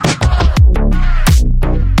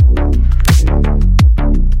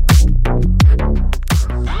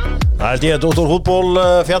held ég að Dr. Fútból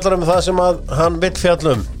fjallar það sem að hann vill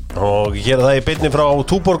fjallum og hér það í beinni frá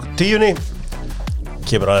Túborg 10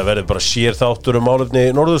 kemur að það verði bara sér þáttur málefni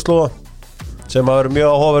Norðurslóða sem að vera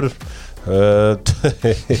mjög áhugaverður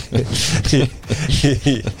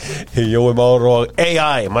Jói Már og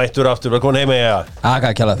AI mættur aftur, velkomin heim AI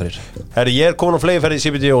Aga kjallað fyrir Herri, ég komin á fleiri ferði í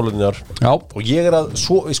CBD-jóluninnar og ég að,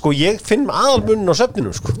 ég finn aðalmunin á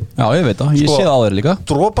svefninum, Já, ég veit það, ég sé það á þér líka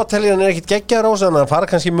Dropateljan ekkit geggjaður á þannig að það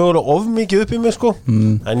fara kannski mögulega of mikið upp í mig,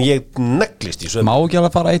 en ég neglist í svefninum Má ekki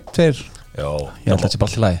alveg fara 1, 2 Já, ég held að þetta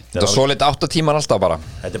bara til lagi Þetta er solid 8 tímar alltaf bara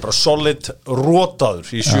Þetta er bara solid rótaður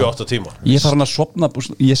í 7-8 tíma Ég fara hann að sopna,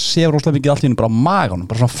 ég sé rosalega mikið allt í henni bara á maganum,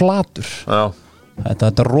 bara svona flatur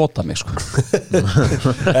Þetta róta mig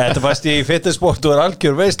Þetta fæst í fitnessport og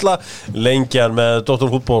algjör veisla lengjan með Dr.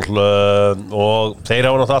 Fútból og þeir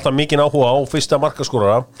hafa náttúrulega alltaf mikið áhuga á fyrsta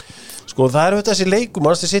markaskorara það eru þessi leikum,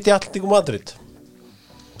 það sitt í Atlético Madrid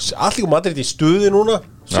Atlético Madrid í stuði núna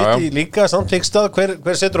sitt í líka samt leikstað,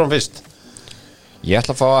 hver setur hann fyrst? Ég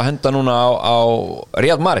ætla að fá að henda núna á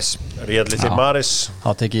Riyad Mahrez Riyad litli Mahrez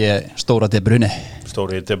Þá tek ég stóra De Bruyne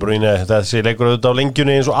Stóri De Bruyne, þessi leikur auðvitað á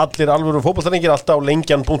lengjunni eins og allir alvöru fótboltalengir alltaf á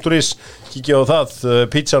lengjan.is, kíkja á það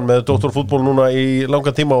pizzan með Dr. Fútból núna í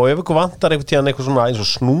langan tíma og ef ykkur vantar einhvern tíðan eitthvað svona eins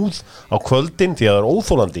og snúð á kvöldin því að það er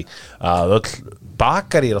óþólandi að öll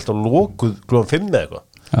bakari er alltaf lokuð klukkan 5 eða eitthvað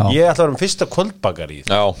ég ætla að vera fyrsta kvöldbakari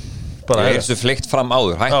Já Ég heyrstu fleikt fram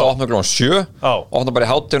áður, hægt að opna klukkan 7 opna bara í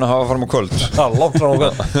hátteginu og hafa fram á kvöld langt fram á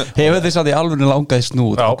kvöld Hefur þið satt í alveg langaði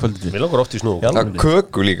snúð á kvöldin? Mér langar oft í snúð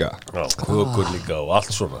Kökur líka Kökur líka og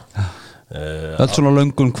allt svona Allt svona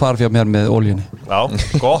löngun hvarf hjá mér með oljunni Já,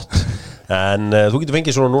 gott En þú getur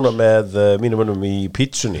fengið svona núna með mínum mönnum í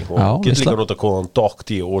pizzunni og getur líka nota kóðan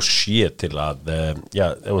DOCD og shit til að ef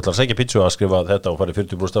þú ætlar að segja pizzu að skrifa þetta og fara í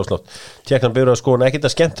 40% afslátt tjekknan byrja að skoðun, ekkert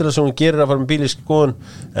að skemmtilega sem hún gerir að fara með bíl í skoðun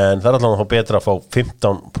en það er alltaf að fá betra að fá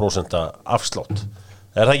 15% afslátt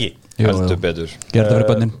það ekki? Heldur betur Gerð þetta fyrir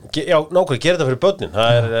börnin Já, nákvæmlega, gera þetta fyrir börnin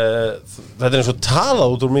þetta er eins og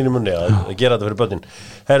talað út úr mínum munni að gera þetta fyrir börnin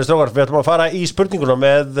Herri strákar, við ætlum að fara í spurninguna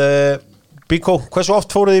með Bíkó, hversu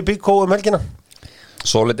oft fóruð í Bíkó helgina?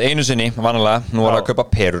 Solid einu sinni, vanalega, nú var það að kaupa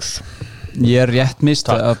perur Ég er rétt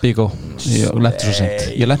mist af Bíkó Ég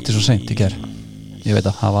lenti svo seint í ger Ég veit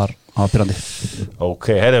að það var pyrrandi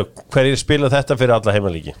Ok, herru, hverjir spila þetta fyrir alla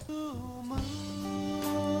heimalíki?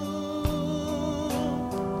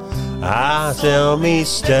 I feel me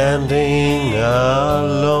standing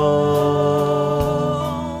alone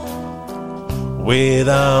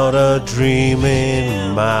Without a dream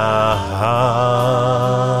in my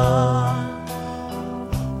heart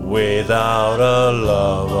Without a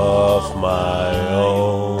love of my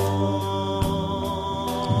own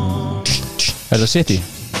Er það City?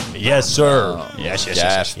 Yes sir Yes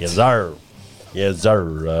sir Yes sir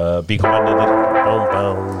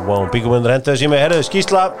Bíkomennir hendur þessi með herðu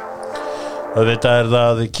skýsla Þetta er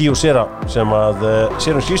það Kyocera sem að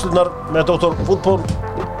sér skýslunar með Dr. Fútból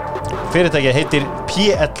Fyrirtækið heitir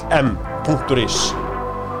plm.is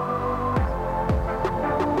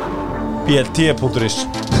plt.is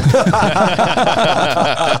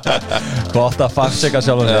Gott að fact-checka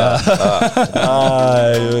sjálfur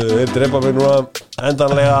Þeir drepa mig núna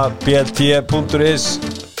endanlega plt.is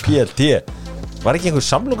plt Var ekki einhver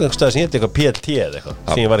samlokk einhver stað sem hétt eitthvað PT eða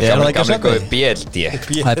eitthvað? Er það ekki að segja? BLT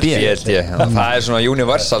Það er BLT Það er svona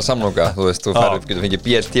universal samloka Þú veist, þú getur fengið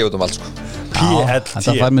BLT út allt PLT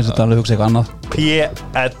Það fær mér svolítið að hugsa eitthvað annað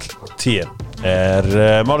PLT er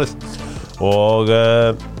málið og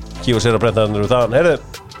Kyocera brentaðanur það Herðu,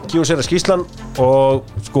 Kyocera skýslan og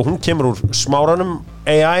hún kemur úr smáranum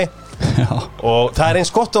AI og það er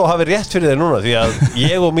eins gott að hafa rétt fyrir þér núna því að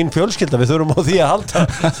ég og mín fjölskylda við þurfum á því að halda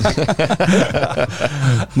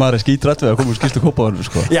Maður er skítrætt við að koma úr skýrslu kópaðunum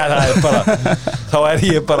sko. Já, það er bara þá er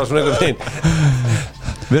ég bara svona einhvern veginn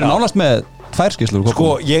Við erum nánast með 2 skýrslur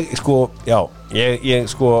ég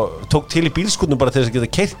tók til í bílskútnum bara til þess að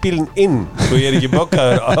geta keyrt bílinn inn svo ég er ekki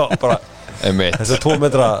böggaður bara þess að 2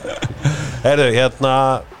 metra Herðu,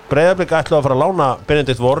 Breiðablik ætlaði að fara að lána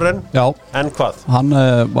Benedikt Warren en hvað? Hann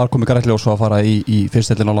var komið grætljós að fara í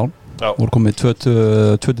fyrstdeildina á lán voru komið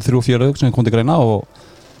 23 félög sem kom til greina og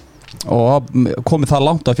komið það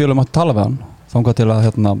langt að félög mátti tala við hann þangað til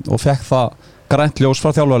að og fekk það grætljós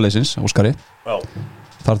frá þjálfaraleysins Óskari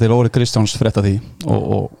þar til Óri Kristjáns frétta því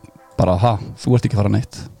og bara þú ert ekki fara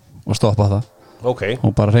neitt og stoppa það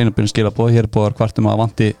og bara reynabyrjun skilaboð hér búið hvartum að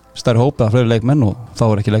vanti stærri hópa fleiri leikmenn og þá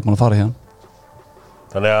er ekki leikmenn að fara hérna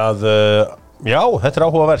Þannig að Já, þetta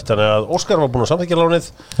áhugavert, þannig að Óskar var búin að samþykkja lánið.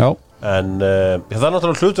 Já. En það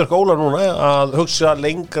náttúrulega hlutverk Óla núna að hugsa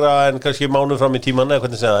lengra en kannski mánuð fram í tíman eða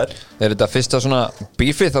hvernig segja það Er þetta fyrsta svona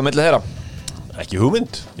bífið á milli þeirra? Ekki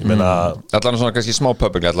hugmynd, ég meina Allan svona kannski smá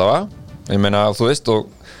public allavega Ég meina, þú veist, og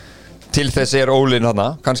til þessi Ólin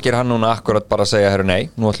hana, kannski hann núna akkurat bara að segja herru nei,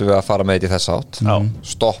 nú ætlum við að fara með þetta í þessa átt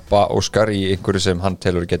stoppa Óskar í einhverju sem hann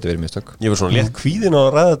telur getur verið mistök Ég var svona létt kvíðin á að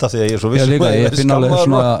ræða þetta því að ég er svo viss ég finn alveg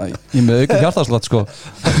svona ég með auki hjartarslátt sko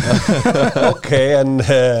Ok, en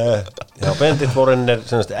Benedikt Warren er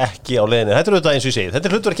ekki á leiðinni þetta er auðvitað eins og ég segi,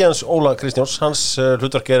 þetta er hlutverki hans Óla Kristjáns, hans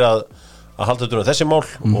hlutverk er að halda utan þessi mál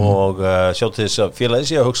og sjá til þess að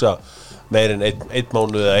félagið sé að hugsa meir en einn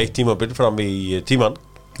mánuð eða eitt tímabil fram í tíman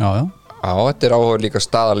Já, þetta er áhuga líka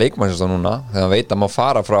staða leikmannsins á núna þegar hann veit að má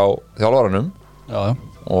fara frá þjálfaranum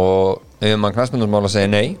og ef mann knattspyrnusmál að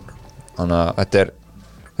segja nei þannig að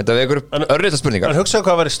þetta vekur örrita spurningar En hugsaðu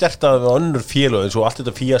hvað væri sterkt að við önnur félög eins og allt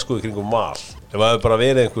þetta fíasko í kringum Val ef það hefur bara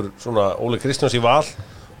verið einhver svona Óli Kristjáns í Val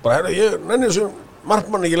bara ég nenni þessu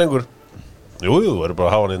markmann ekki lengur Jú, þú verður bara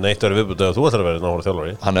að hafa hann í eitt ári viðbútt eða þú ætlar að vera náttúrulega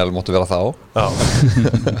þjálfari Hann alveg móttu vera þá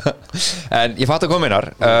En ég fatt að koma innar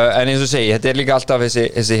en eins og segi, þetta er líka alltaf þessi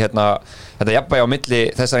þetta jafnvægi á milli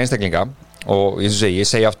þessar einstaklinga og eins og segi,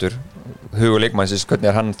 ég segi aftur hugur leikmannsins,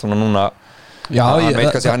 hvernig er hann svona núna hann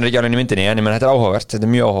veit kannski að hann er ekki alveg í myndinni en ég menn þetta er áhugavert, þetta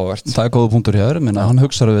er mjög áhugavert Það er góða punktur hér, hann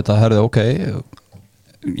hugsaður við þetta herði ok,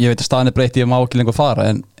 ég veit að staðan er breytt ég má ekki lengur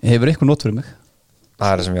fara en hefur eitthvað nót fyrir mig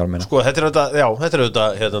Það er það sem ég var að meina Sko, þetta er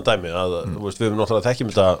auðvitað dæmi að við höfum náttúrulega þekkjum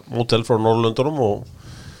þetta mótel frá Norrlöndunum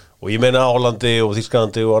og ég meina Hollandi og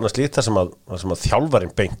Þýskalandi og annars lít þar sem að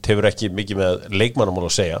þjálfarinn beint hefur ekki mikið með leikmannamál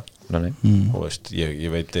að segja og veist, ég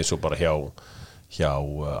veit eins og bara hjá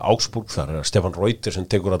Augsburg þar er Stefan Reuter sem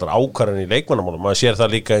tekur allar ákvarðanir í leikmannamálum maður sér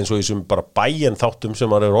það líka eins og í þessum bara bæinn þáttum sem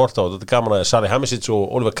maður hefur hort á þetta er gaman að Sali Hamisic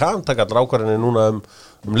og Oliver Kahn taka allar ákvarðanir núna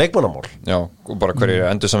um leikmannamál Já, og bara hverju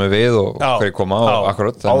endur sami við og hverju koma og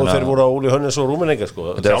akkurat áður fyrir voru Óli Hönnes og Rúmenenga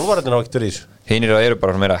sko þjálfarinn hafa ekkert verið í þessu Hinir það eru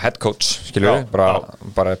bara meira head coach skilur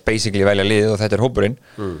bara basically velja liðið og þetta er hópurinn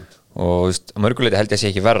og veist, mörguleiti held ég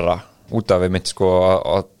sé ekki verra út af við mitt sko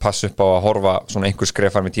að passa upp á að horfa svona einhver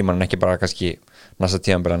skrefar með tíman en ekki bara kannski næsta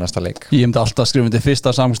tímanbila næsta leik Ég myndi alltaf skrifa þetta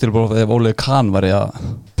fyrsta samstilbróf ef Óli Kahn var að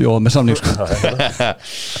bjóða með samning sko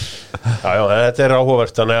Já, þetta er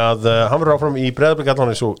áhugavert þannig að hann verður áfram í Breiðablik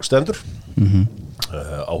allan eins og stendur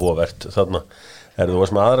áhugavert þarna þú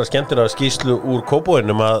varst með aðra skemmtilega skýrslu úr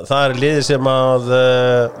Kópavoginum að það er liðið sem að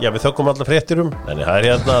við þökkum alla fréttir en það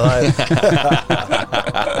er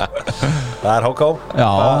það er HK Já,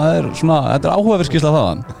 þetta er áhugaverð skýrsla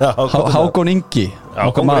þaðan Hákon Ingi,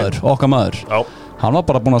 okkar maður Hann var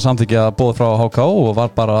bara búinn að samþykkja boð frá HK og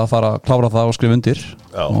var bara að fara að klára það og skrifa undir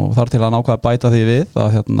og þar til að nákvæða bæta því við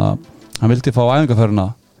að hann vildi fá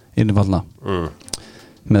æfingarferðina innifallna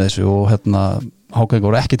með þessu og HK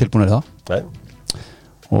voru ekki tilbúinir í það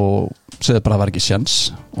og segði bara að það var ekki sjens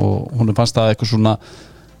og hún fannst það eitthvað svona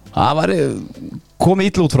að væri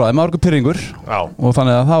komið illa út frá þeim, það var eitthvað pyrringur og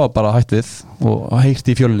þannig að það var bara hætt við og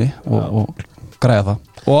heirt í fjölunni og græða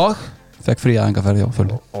það og fekk frí aðengaferði á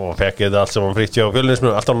fjölunni og fekk þetta allt sem hann frítt hjá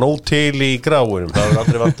fjölunni alltaf nóg til í gráunum, það er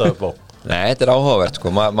aldrei vantað upp á Nei, þetta er áhugavert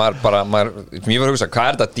sko mér var að hugsa,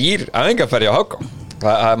 hvað er þetta dýr aðengaferði á HK?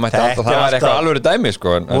 Það var eitthvað alvöru dæmi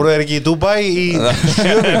sko voru þeir ekki í Dubai í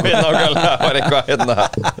sjöfum nákvæmlega var eitthvað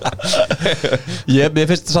Mér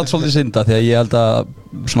finnst það samt svolítið synda því að ég held að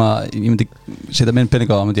ég myndi setja minn pening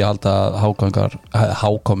á það myndi ég held að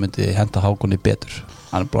HK myndi henda HK betur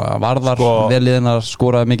hann er bara varðar veliðin að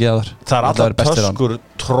skora mikið að það er alltaf töskur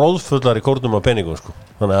tróðfullar í kórnum af peningum sko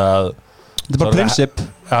þannig að þetta er bara prinsip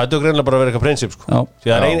þetta er greinlega bara að vera eitthvað prinsip sko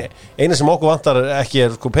því að eina sem okkur vantar ekki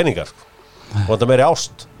er sko peningar sko og þetta meiri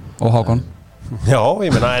ást og Hákon Já,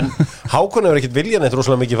 ég meina, en Hákon hefur ekkert viljan eitthvað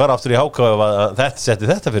rosalega mikið fara aftur í HK ef að þetta setti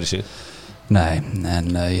þetta fyrir sig Nei, en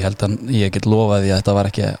ég held að ég get lofaði að þetta var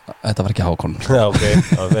ekki Hákon Já, ok,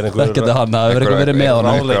 það verður eitthvað verið með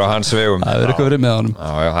honum Einhver á hans vegum Það verður eitthvað verið með honum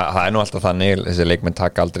Það er nú alltaf þannig, þessi leikmenn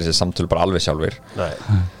taka aldrei þessi samtölu bara alveg sjálfur Nei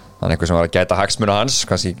Þannig eitthvað sem var að gæta hagsmuna hans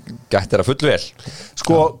kannski gætti það full vel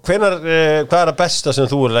Sko, hvað er það besta sem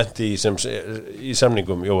þú er lent í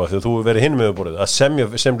semningum, Jóa, þegar þú er verið hinn með borðið, að semja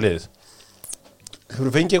liðið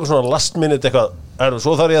Þú fengið eitthvað svona last minute eitthvað,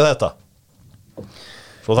 svo þarf ég að þetta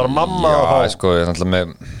Svo þarf mamma að fá sko, ég er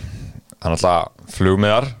náttúrulega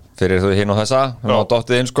flugmiðar fyrir þú hinn og þessa hún á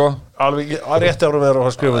dottið inn sko Alveg rétti árum með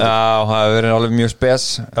að skrifa Já, það hefur verið alveg mjög spes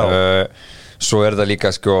Svo er það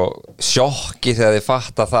líka sko sjokki þegar þið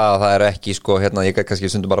fatta það að það er ekki sko ég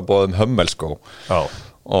kannski stundum bara bóðum hömmel sko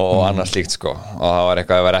og annars slíkt sko og það var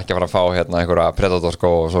eitthvað að vera ekki að fara að fá hérna einhverja Predator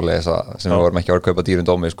sko og svoleiðis sem við vorum ekki að vera að kaupa dýrum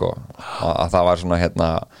dómi sko að það var svona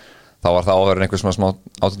þá var það áður en einhver smá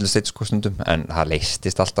átöldisteitt sko stundum en það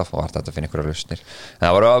leystist alltaf og var þetta að finna einhverja lausnir en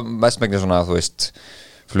það voru mestmegnis svona þú veist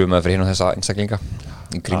flugmeðar fyrir hinn og þessa einstaklinga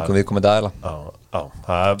í kringum viðkomandi aðila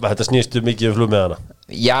Þetta snýstu mikið flugmeðana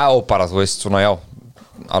Já, bara þú veist svona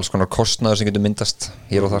alls konar kostnaður sem getur myndast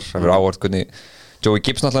hér og þar það verður áhört hvernig Joey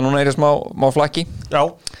Gibbs náttúrulega núna í smá flakki Já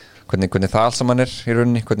Hvernig það allt saman í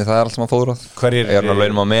rauninni, hvernig það allt saman fóðrað Er hann að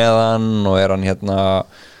launum á meðan og hann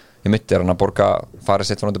í mitt hann að borga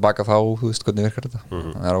farið sitt frá hann tilbaka þá, þú veist hvernig virkar þetta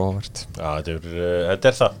það áhugavert Já,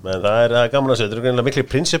 þetta það, en það er gaman að segja þetta eru miklu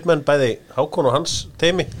prinsipmenn bæði Hákon og hans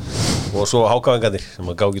teimi og svo Hákavengarnir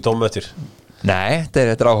sem að gá ekki dómöttir Nei,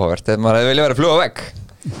 þetta er áhugavert, þegar maður vilja vera að fluga vegg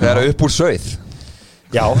vera upp úr sauð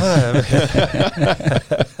Já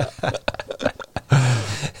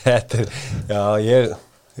Þetta já, ég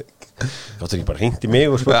gáttu ekki bara hringt í mig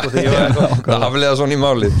og spurt því ég var það hafliða svona í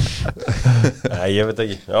málið Nei, ég veit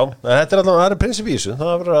ekki Já, þetta er allavega, það er prinsip í þessu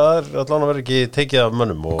það er allavega að vera ekki tekið af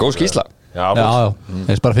mönnum Góð skýrsla Já,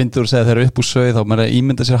 ég bara finnur að segja þeir eru upp úr sauð þá maður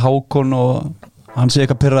ímynda sér Hákon og hann sé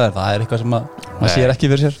eitthvað pirraðir, það er eitthvað sem maður sér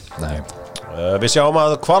ekki fyrir sér Nei Við sjáum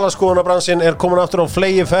að hvalaskoðunarbransinn er komin aftur á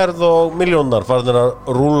flegi ferð og miljónar farnir að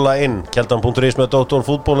rúlla inn Keldan.is með Dr.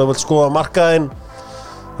 Fútból hefur skoða markaðinn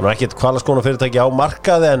þannig að ekkert hvalaskoðunarfyrirtæki á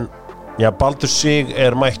markaði en já, Baldur Sig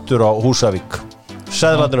er mættur á Húsavík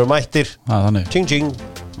Seðlarnir eru mættir Tjing tjing,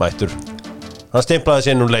 mættur Hann stimplaði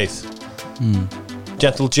sér leið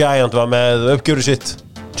Gentle Giant var með uppgjöru sitt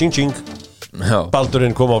Tjing tjing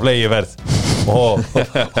Baldurinn kom á flegi ferð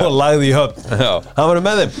og lagði í höfn Hann var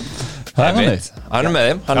með þeim Hann er með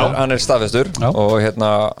þeim, hann er staðfestur og hann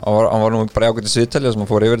var nú bara ágætið sviðtælja sem hann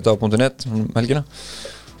fór yfir þetta á .net helgina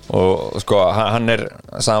og sko hann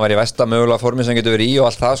sagði hann var í versta mögulega formi sem getur verið í og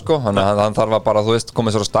allt það sko hann þarf að bara þú veist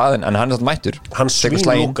komið sér á staðinn en hann er þetta mættur hann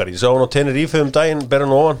svínlúkar, ég sá hann á Tenerife daginn ber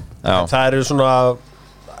hann ofan það eru svona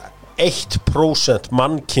 1%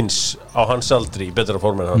 mannkins á hans aldri í betra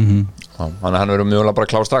formi en hann verður mögulega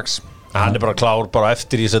bara klár strax hann er bara klár bara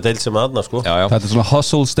eftir í þess að deild sem aðna sko Þetta er svona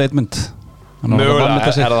hustle statement Mögulega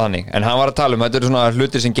er það þannig en hann var að tala þetta eru svona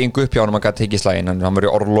hlutir sem gengur upp hjá hann að tekja í slægin hann var í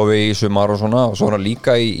orlofi í sumar og svona og svo var hann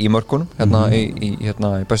líka í mörkunum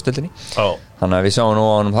í böstildinni þannig að við sjáum nú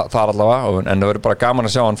hann þar allavega en það verður bara gaman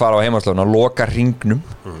að sjá hann fara á heimaslöfun að loka hringnum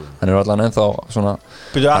hann er allavega ennþá svona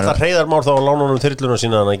Byrju alltaf Hreiðarmár þá að lána honum þyrluna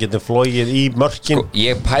sína þannig að hann geti flogið í mörkin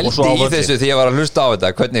Ég pældi í þessu því ég var að hlusta á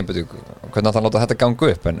þetta hvernig hann láta þetta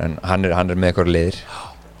ganga upp en hann er með eitthvað leiðir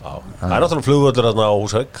Það er náttúrulega flugvöllur þarna á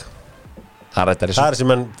Húsavík Það er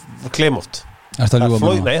sem hann klemótt Nei,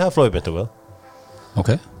 það er flóðið beint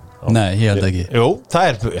Ok, nei, ég held ekki Jú, það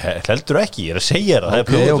er, heldur ekki, ég er að segja það Það er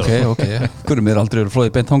flóðið Ok, hvernig mér aldrei verið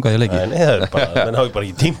flóðið beint þangað ég leiki Nei, það er bara, menn hafi bara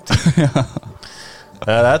ekki tímt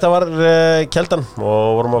Þetta var Keldan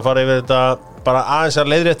og vorum að fara yfir þetta bara aðeins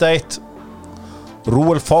að leiðrétta eitt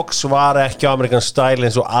Rúel Fox var ekki á American Style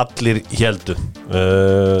eins og allir héldu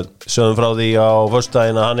sögum frá því á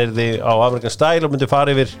föstudaginn að hann yrði á American Style og myndi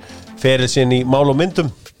fara yfir feril sinn í mál og myndum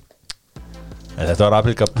en þetta var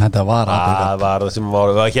aprilgap það var það sem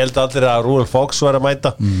var held allir að Rúel Fox var að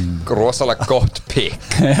mæta rosalega gott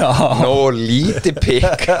pikk nóg lítið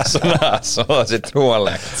pikk svona svo það sé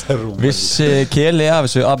trúanlegt Vissi Keli af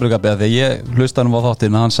þessu aprilgapi þegar ég hlusta hann á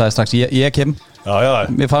þáttinn hann sagði strax ég kem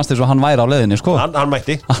mér fannst þess að hann væri á leiðinni sko hann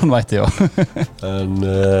mætti já en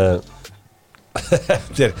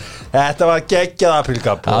þetta var geggjað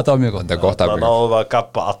aprilgap þetta var mjög gott það náðu að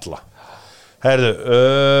gappa alla Herðu,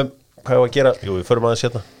 hvað er að gera? Jú, við förum aðeins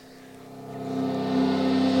hérna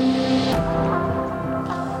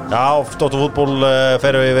Já, Dr. Fútból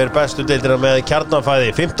ferum við yfir bestu deildina með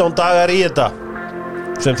kjarnafæði 15 dagar í þetta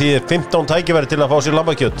sem þýðir 15 tækifæri til að fá sér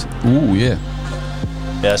lambakjöt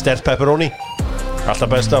eða sterkt pepperoni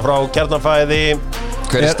alltaf besta frá kjarnafæði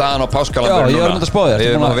Hver er staðan á páskalambir núna? Já, ég var myndið að spá þér Við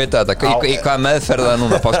erum að vita þetta Í hvað meðferð það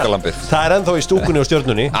núna páskalambir? Það er ennþá í stúkunni og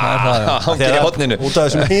stjörnunni Hangir í hotninu Út af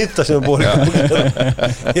þessum hita sem við búum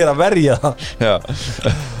Ég er að verja það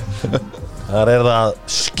Þar er það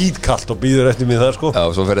skítkalt og býður eftir mig það sko Já,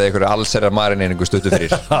 og svo fyrir það einhverju allserjar mariningu stuttu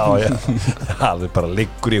fyrir Já, það er bara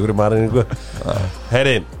liggur í einhverju mariningu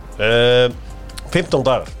Herri, 15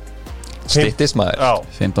 dagar Styttist maður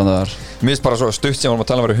 15 dagar Mér finnst bara svo stutt sem vorum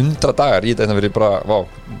að tala um að vera 100 dagar í þetta verið bara,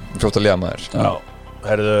 fljótt að liða maður Já,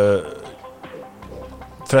 herðu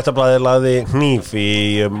Fréttablaðið lagði hníf í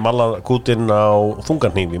Malakútin á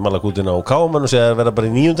þungarhníf í Malakútin á KM og segði að vera bara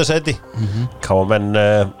í 9. sæti KM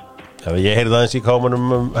ég heyrði aðeins í KM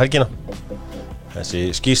helgina Þessi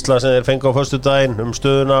skýrsla sem þeir fengu á föstudaginn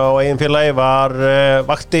stöðuna á eigin félagi var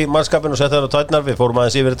vakti mannskapin og sett þeirra á tætnar. Við fórum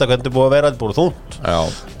aðeins yfir þetta hvernig þetta búið að vera, þetta búið þungt,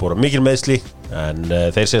 búið mikil meðsli, en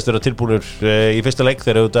þeir sést vera tilbúnir í fyrsta leik.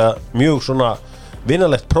 Þeir eru þetta mjög svona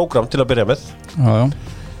vinalegt prógram til að byrja með.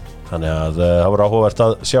 Þannig að það var áhugavert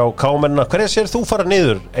að sjá K-mennina. Hverja sér þú fara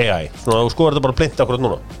niður AI? Svona þú skoðar þetta bara blint akkurat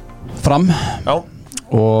núna. Fram. Já.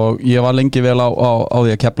 Og ég var lengi vel á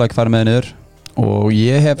því að Keflavík fari með niður. Og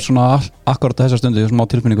ég hef svona akkurat á þessa stundu smá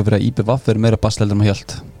tilfinningu fyrir að IBVF er meira basl heldur en maður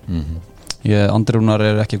hélt. Andri Rúnar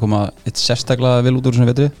er ekki að koma eitt sérstaklega vel út úr þessum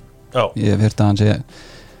vetri. Ég hef heyrt að hann sé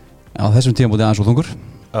á þessum tímabúti aðeins og þungur.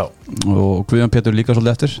 Og Guðjón Pétur líka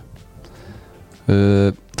svolítið eftir.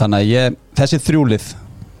 Þannig að þessi þrjúlið,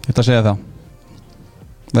 ég ætla að segja það,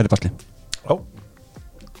 verið basli.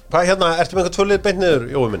 Hvað hérna, ertu með einhver tvölið beint niður,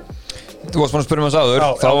 Jói minn? Þú varst fann að spyrja mig þess áður,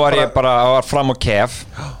 þá var ég bara fram á Kef,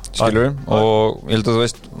 skilur, og ég held að þú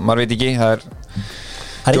veist, maður veit ekki, það er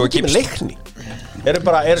ekki með leikni. Er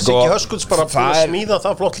Siggi Höskulds bara búin að smíða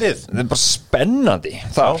það flott lið? Það er bara spennandi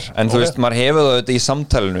þar, en þú veist, maður hefur það auðvitað í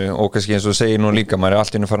samtalenu og kannski eins og segir nú líka, maður er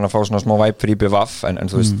alltaf farin að fá svona smá væp fyrir IBVF,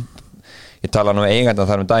 en þú veist, ég tala nú eigandan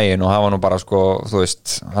þar daginn og hafa nú bara sko, þú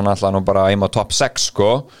veist, hann ætlaði nú bara aim á top 6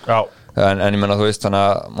 sko. Já. En ég menna þú veist, þannig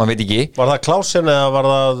að maður veit ekki. Var það Klausen eða var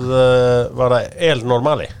það El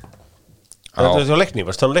Normali? Það er á leikni,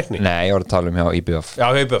 varst það á leikni? Nei, ég var að tala hjá IBVF. Já,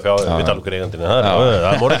 IBVF, við talum hver eigandinn. Það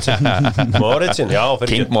er Moritz, já.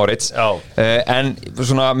 King Moritz. En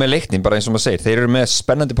svona með leikni, bara eins og maður segir, þeir eru með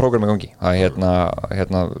spennandi prógram í gangi. Það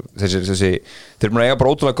þeir eru með eiga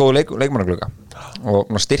bara ótrúlega góðu leikmannaglugga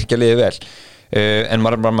og styrkja liðið vel. En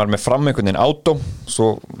maður með fram einhvern veginn átó,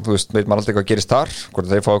 svo þú veist, veit maður alltaf hvað gerist þar, hvort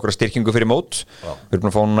þeir fá einhverja styrkingu fyrir mót. Við erum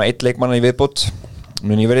búin að fá núna 1 leikmann í viðbót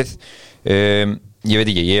nýverið. Ég veit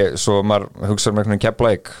ekki, svo maður hugsaður með einhvern veginn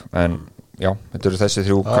Keflavík, en já, þetta eru þessi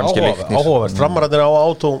 3 kannski leiknir. Áhugavert, framararnir á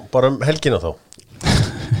átó bara helgina þá.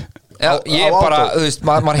 Já, ég bara, þú veist,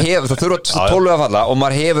 maður hefur, það þurfa 12 að falla og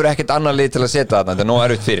maður hefur ekkert annar lið til að setja þarna, þetta er nóg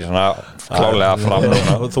erfitt fyrir, svona klálega fram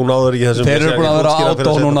núna. Þú náður ekki þessum. Þeir eru búin að vera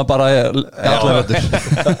átó núna bara allar vettur.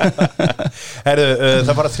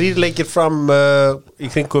 Það var 3 leikir fram í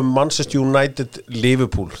kringum Manchester United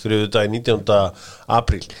Liverpool, þriðjudaginn 19.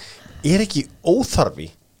 apríl. Er ekki óþarfi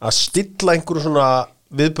að stilla einhverju svona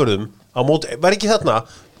viðbörðum á móti, var ekki þarna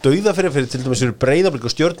dauða fyrir til dæmis fyrir Breiðablik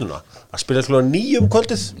og Stjörnuna að spila klukkan 9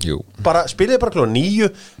 kvöldið? Jú. Spilaði bara klukkan 9,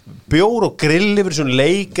 bjór og grill yfir svona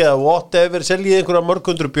leik eða whatever, seljið einhverja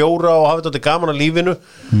mörgundur bjóra og hafið þetta gaman að lífinu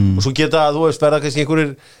og svo geta, þú veist, verða kannski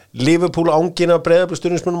einhverjir Liverpool ángina Breiðablik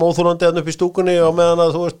stjörnismennum óþolandi upp í stúkunni og meðan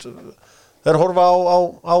að, þú veist, þeir horfa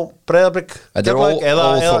á Breiðablik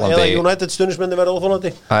eða United stjörnismenni verða óþolandi.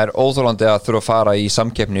 Það er óþolandi að þurfa að fara í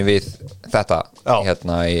samkeppni við þetta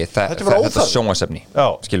þetta sjónvarpsefni,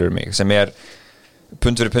 skilur mig, sem er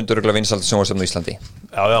pund fyrir pund örugglega vinsælt sjónvarpsefni á Íslandi.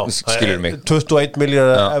 Skilur mig. 21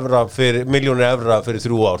 milljónir evra fyrir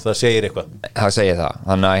 3 ár, það segir eitthvað. Það segir það.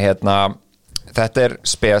 Þannig að þetta er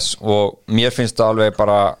spes og mér finnst það alveg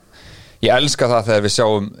bara, ég elska það þegar við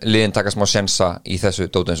sjáum liðin taka smá sensa í þessu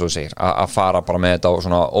dóti eins og þú segir, að fara bara með þetta á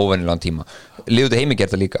svona óvenjulegan tíma. Liðið heimi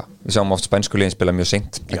gerir það líka. Við sjáum oft spænsku liðin spila mjög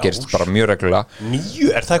seint. Það gerist bara mjög reglulega.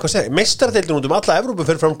 9, er það eitthvað að segja? Meistaradeildin út alla Evrópu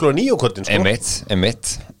fyrir fram klukkan 9 kvöldin, sko.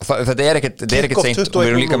 Einmitt. Þetta er ekkert seint og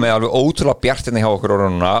við erum líka með alveg ótrúlega bjartinni hjá okkur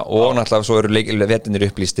orðununa og náttúrulega svo eru vetinir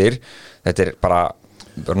upplýstir. Þetta er bara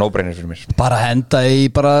no-brainer fyrir mér. Bara henda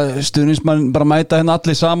í stuðningsmann, bara mæta hérna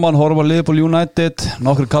allir saman, horfa Liverpool United,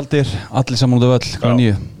 nokkur kaldir, allir saman út af öll, klukkan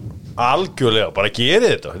 9. Algjörlega, bara gerið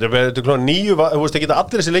þetta. Þetta er klukkan 9, þú veist ekki að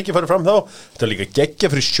allir þessi leiki farið fram þá. Þetta er líka geggja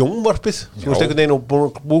fyrir sjónvarpið. Þú veist einhvern veginn og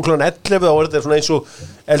búið klukkan 11 þá er þetta svona eins og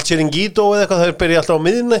El Chiringuito eða eitthvað, það byrja alltaf á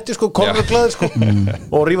miðnætti sko, konruglaðir sko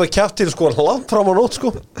og rífa kjaftir sko langt fram á nótt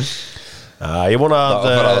sko. Ég vona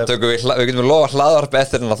að við getum lofa hlaðvarp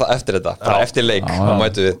eftir þetta, bara eftir leik og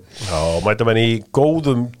mætu við. Já, mætum henni í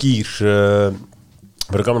góðum gýr.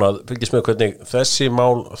 Verður gaman að fylgjast með hvernig þessi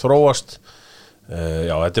mál þróast.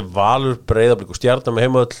 Já, þetta er Valur, Breiðablik og Stjarnan með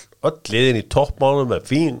heima öll liðin í toppmálum með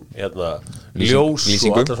fín ljós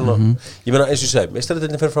og allar svona. Ég meina eins og ég segi,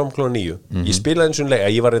 meistaradeildin fer fram klukkan 9. Ég spilaði eins og leik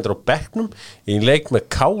að ég var reyndar á bekknum í leik með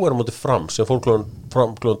KR móti Fram sem fór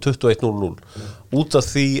fram klukkan 21:00 út af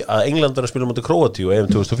því að Englandar spila móti Króatíu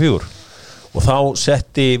EM 2004 og þá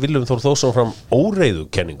setti Willum Þór Þórsson fram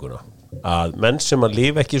óreiðukenninguna að menn sem að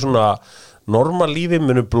lifa ekki svona normal lífi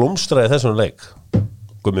munu blómstra í þessum leik.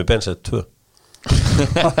 Gummi Bensett 2.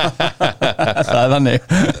 Það er þannig.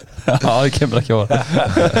 Já, það kemur ekki á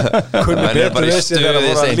Kunni betur þessi þegar það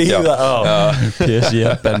voru að líða PSG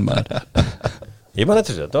Ben maður. Ég man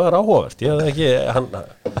eftir þessi, það var áhugavert. Ég hafði ekki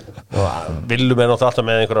Viljum náttúrulega alltaf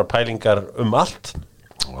með einhverjar pælingar allt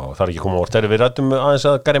og það ekki koma á orð. Við rættum aðeins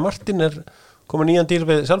að Gary Martin komið nýjan díl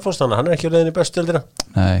við Selfoss, þannig að hann ekki á leiðinni í bestu deildina.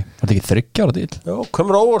 Nei, var þetta ekki 3 ára díl? Já,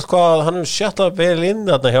 komur óvart hvað hann hefur sjattað vel inn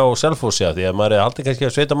þarna hjá Selfoss, því að maður haldi kannski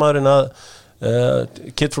að sveitamaðurinn að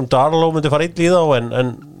Kid from Darlow myndi fara illa í þá en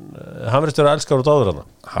hann verðist vera elskar út áður hann.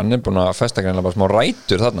 Hann búin að festa greinlega bara smá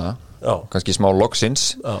rætur þarna, kannski smá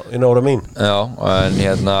loksins. Já, inn ára mín. Já,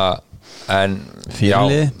 en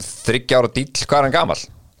 3 ára díl, hvað er hann gamall?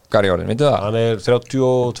 Gary Orrin, veitu það? Hann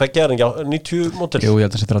 32 ára, 90 mótil. Jú, ég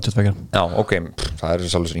held að það 32 ára. Já, ok, það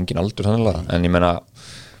svolítið engin aldur sannlega, en ég meina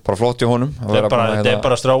bara flott í honum. Það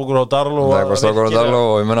bara strákur á Darlow. Það bara strákur á Darlow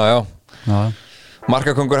og ég meina, já.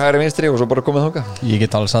 Markakongur hægri vinstri og svo bara komið þangað. Ég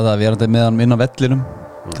get alveg sagt að verandi með hann inn á vellinum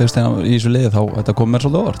þegar steina í þessu liði þá þetta kom mér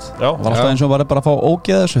svolítið óvart. Það var alltaf eins og var bara að fá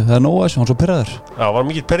ógeð þessu, það nóg þessu, hann svo pirraður. Já, var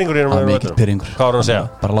mikill pirringur í hann. Mikill pirringur. Hvað var hann að segja?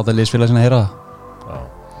 Bara láta liðsfélag sinna heyra það.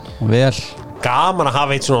 Og vel. Gaman að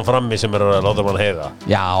hafa eitt svona frammi sem að láta mann heyra.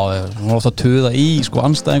 Já, hún var ofta að tuða í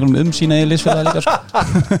anstæðingunum sína í liðsfélag líka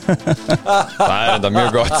Það enda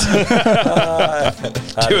mjög gott.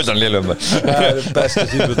 Tjóðan lélum. Það bestu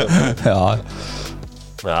típutum. Já.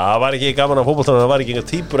 Það var ekki gaman að fótboltanum, það var ekki einhver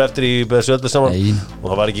típur eftir í þessu öllu saman. Nei. Og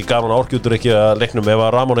það var ekki gaman að orkjútur ekki að leiknum ef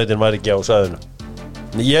að Ramoneitin var ekki á svæðinu.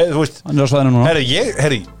 Þú veist. Hann á svæðinu núna.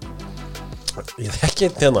 Ég þekki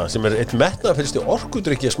einn hérna sem eitt metnaðarfyllsti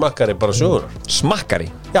orkudrykki smakkari bara sögunar.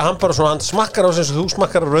 Smakkari? Já, hann smakkar á sem þú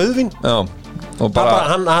smakkar á rauðvín. Já, og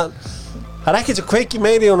bara það ekkert sem kveiki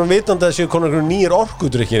meiri í honum vitandi að séu konar nýjir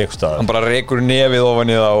orkudrykkir einhvers staðar. Hann bara rekur nefið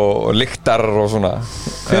ofan í það og lyktar og svona.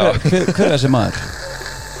 Hver þessi maður?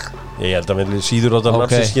 Ég held að mér síður á þetta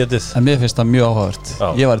narsisketið. En mér finnst það mjög áhugavert.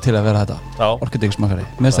 Ég var til að vera þetta orkudrykksmakkari.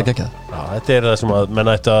 Mér finnst það geggjað. Já, þetta það sem að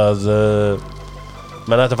menn ætti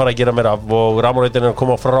að fara að gera meira af og Ramoneitin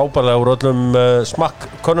koma frábærlega úr öllum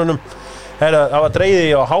smakkkönnunum. Það var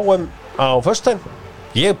dregið á HM á föstudaginn.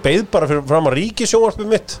 Ég beið bara fram að ríkissjónvarpið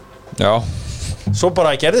mitt. Já. Svo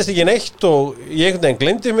bara gerðist ekki neitt og ég einhvern veginn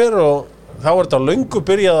gleymdi mér og þá var þetta löngu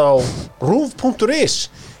byrjað á rúv.is.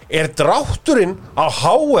 Drátturinn á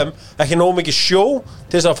HM ekki nóg mikið sjó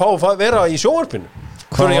til þess að fá að vera í sjónvarpinu?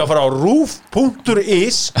 Fyrir ég að fara á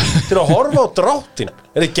roof.is til að horfa á dráttin.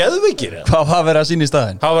 Þið geðveikir? Hvað var verið að sína í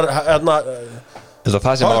staðinn? Það var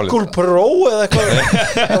Harkul Pro eða eitthvað.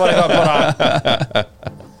 Það var eitthvað bara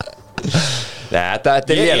Þetta er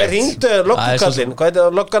lélegt. Ég hringdi loggukallinn. Hvað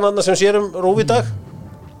heitir loggan annars sem sér rúf í dag?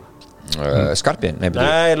 Skarpin?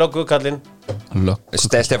 Nei, loggukallinn.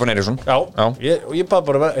 Stefán Eiríksson. Já. Ég bað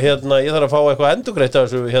bara ég þarf að fá eitthvað endurgreitt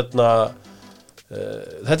af þessu þetta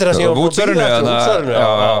það sem ég var búin að bíða eftir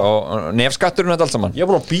og nefskatturinn og allt saman. Ég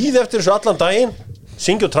var búin að bíða eftir þessu allan daginn,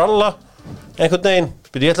 syngja og tralla einhvern veginn,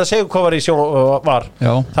 ég ætla að segja hvað var í sjón var.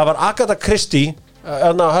 Það var Agatha Christie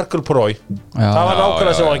Hercule Poirot. Það var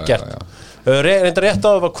nákvæmlega sem var gert. Reyndar rétt á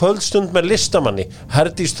það var kvöldstund með listamanni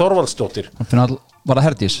Herdís Þorvaldsdóttir. Var það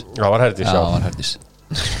Herdís? Já, var Herdís, já. Var Herdís.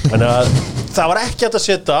 Þannig að það var ekki hægt að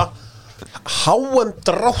setja HM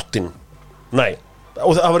dráttin. Nei.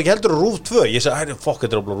 Og það var ekki heldur RÚV 2. Ég sagði, fokk,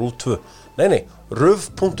 þetta RÚV 2. Nei,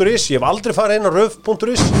 RÚV.is, ég hef aldrei farið inn á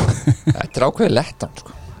RÚV.is. Þetta ákveðið lettan,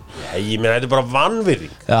 sko. Ég meina, þetta bara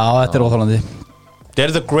vanvirðing. Já, þetta óþolandi.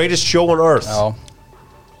 Þetta the greatest show on earth. Já.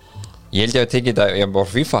 Ég held ég að tekið þetta, ég bara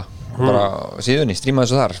FIFA, bara síðunni, stríma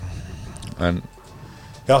þessu þar. En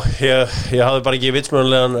já, ég hafði bara ekki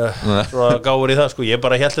vitsmjöðanlegan svona gáfur í það, sko. Ég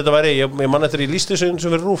bara held þetta væri, ég man eftir í lístisögn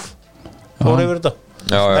sem verið RÚV. Fór yfir þetta.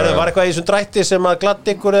 Það var eitthvað í þessum drætti sem að glatt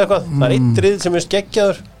ykkur eða eitthvað. Það eitt rið sem er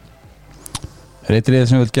skeggjaður. Eitt rið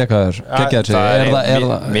sem er geggjaður sig.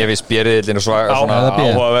 Mér finnst björriðillin og svona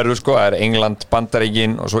áhugaverður, sko. Það England,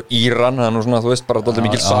 Bandaríkin og svo Íran. Það svona, þú veist, bara dálítið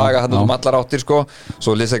mikil saga hann allar áttir, sko.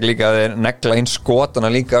 Svo lýsæk líka að þeir negla inn skotana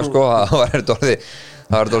líka, sko. Það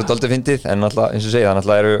var dálítið fyndið, en alltaf, eins og segja,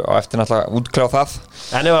 það eru á eftir alltaf útkláð það.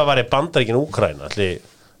 En ef það var í Bandaríkin Úkraína, ætli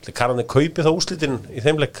Karani kaupi þá úrslitin í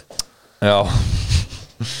þeim leik? Já,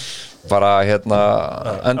 bara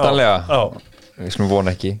endanlega. Við skulum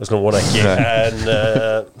vona ekki. En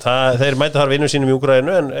þeir mæta þar vinnum sínum í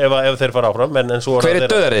Úkraínu en ef þeir fara áfram. Hver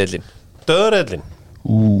döðarriðillinn? Döðarriðillinn?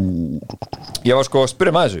 Ég var sko að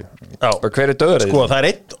spyrja með þessu. Hver döðarriðillinn? Sko, það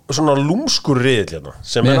eitt svona lúmskur riðill hérna.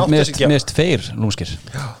 Mest feir lúmskir.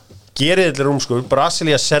 G-riðill lúmskur,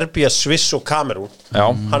 Brasilia, Serbía, Sviss og Kamerún. Já.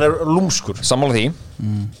 Hann lúmskur. Sammála því.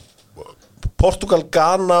 Portugal,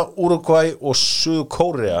 Ghana, Uruguay og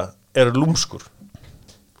Suður-Kórea lúmskur.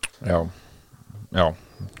 Já.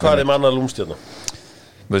 Hvað með annað lúmstjarna?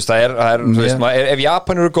 það er þú veist, ef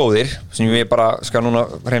Japan eru góðir sem ég bara skal núna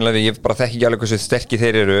hreinlega ég bara þekki ekki alveg hversu sterkir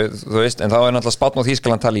þeir eru þú veist, en þá náttúrulega Spánn og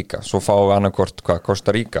Þýskaland það líka svo fáum við annarkvort,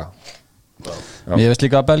 Costa Rica Ég veist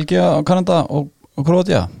líka Belgia og Kanada og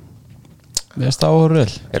Króatía Við veist það áður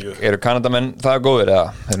vel Eru Kanadamenn það góðir eða?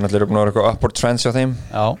 Þeir náttúrulega eru eitthvað upward trends hjá þeim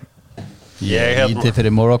Já Ég lítið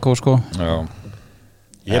fyrir Morocco sko Já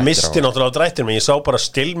Ég misti náttúrulega á drættinum ég sá bara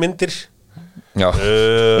stillmyndir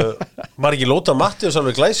Var ekki Lóta Mattius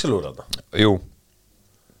alveg glæsilegur þarna? Jú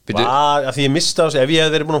Af því ég misti á sig ef ég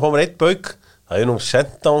hef verið búin að fá mér eitt bauk það er nú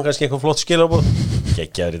senda á hann kannski eitthvað flott skilabóð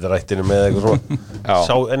geggjaður í drættinu með eitthvað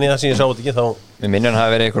svona en í það sem ég sá þetta ekki þá Mér minnir hann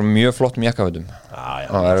hafi verið eitthvað mjög flott með jakkafötum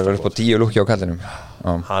Það er verið upp á 10 lúkki á kallinum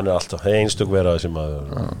Hann er alltaf, einstök vera þessi maður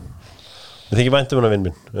Ég þykir væntum hann að vinn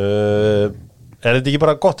minn Er þetta ekki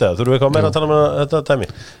bara gott eða? Þurfum við eitthvað meira að tala með þetta tæmi?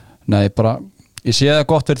 Nei, bara, ég sé það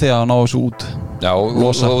gott fyrir því að ná þessu út Já,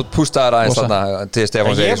 og pústaðar aðeins þarna til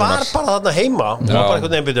Stefán Ég var bara þarna heima og var bara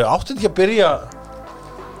eitthvað nefnbyrju átti ekki að byrja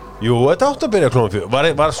Jú, þetta átti að byrja klóðum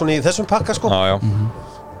 4 var svona í þessum pakka sko Já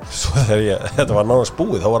Svo þegar þetta var nánast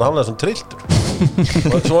búið þá var það hamlega svona trilltur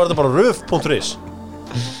og svo var þetta bara röf.is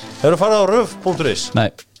Hefur þú farið á röf.is? Nei,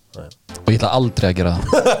 og ég ætla aldrei að gera það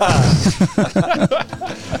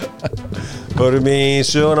Förum í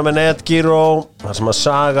söguna með NetGiro þar sem að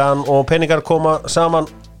sagan og peningar koma saman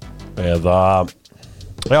eða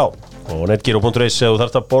já, og netgiro.is ef þú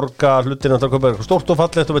þarft að borga hlutina til að kaupa eitthvað stórt og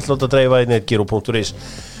fallegt og vill láta dreifa í netgiro.is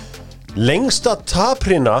Lengsta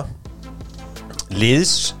taprina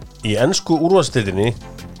liðs í ensku úrvalsdeildinni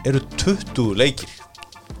eru 20 leikir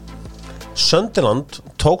Sunderland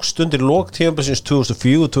tókst undir lok tímabilsins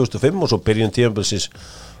 2004-2005 og svo byrjun tímabilsins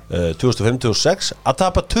 2005-2006 að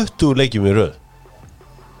tapa 20 leikjum í röð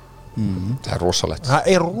Það er rosalegt Það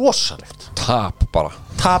er rosalegt Tap bara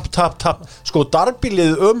Tap Sko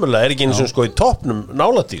Darby-liðið ömurlega er ekki eins og sko í toppnum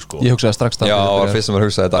nálægt í sko Ég hugsaði strax Já, fyrst sem að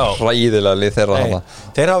hugsa þetta hræðilega lið þeirra hana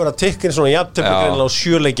Þeir hafa verið að tikka svona jafntöflu greinlega á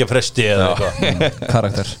 7 leikja fresti eða eitthvað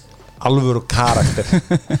Karakter Alvöru karakter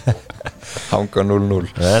Hanga 0-0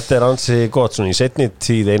 Þetta er ansi gott svona í seinni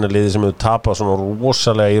tíð eina liði sem hefur tapað svona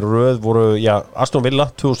rosalega í röð voru, Aston Villa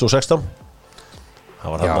 2016 Það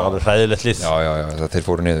var hann alveg hræðilegt lið Já, þeir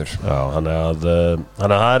fóru niður Já, þannig að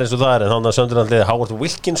það er eins og það er en þannig að Sunderland liði Howard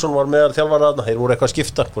Wilkinson var meðal þjálfara þarna, þeir voru eitthvað að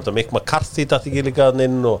skipta hvort að Mick McCarthy datt ekki líka þarna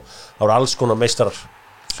inn og það voru alls konar meistarar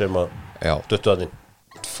sem að duttu þarna inn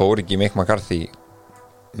Fór ekki Mick McCarthy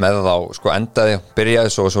með þá, sko endaði byrjaði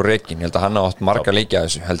svo Rekin, ég held að hann átt marga leiki að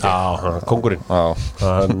þessu held ég Já, kongurinn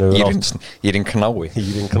Írin Knái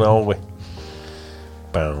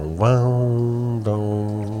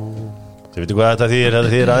Þið veitum hvað þetta þýðir?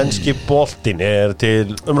 Þetta þýðir að enski boltinn er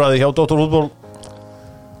til umræði hjá Dr. Fútból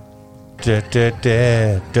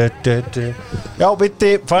Já,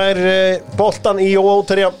 Bitti fær boltan í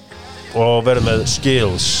óterja og verður með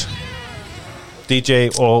skills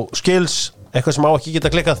DJ og skills eitthvað sem á ekki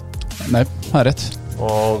geta klikkað Nei, það er rétt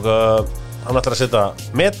og hann ætlar að setja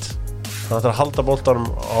met hann ætlar að halda boltanum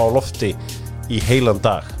á lofti í heilan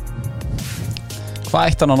dag Hvað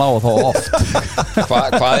ætti hann að ná þá oft?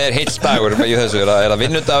 Hvað er heill dagur í þessu? Er það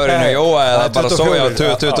vinnudagurinn og jóa eða bara sója á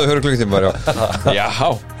 24 klukkutímar? Já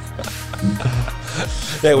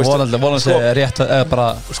Vonandi rétt bara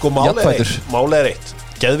sko máli er eitt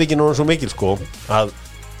Geðvíkin núna svo mikil sko að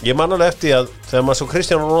ég man alveg eftir að þegar maður svo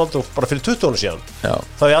Cristiano Ronaldo bara fyrir 20 ára síðan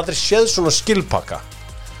þá hef ég aldrei séð svona skillpakka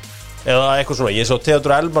eða eitthvað svona, ég sá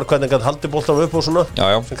Theodor Elmar hvernig hann haldi boltanum upp og svona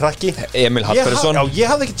sem krakki Emil Hallfreðsson ég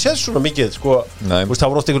hafði ekki séð svona mikið sko, það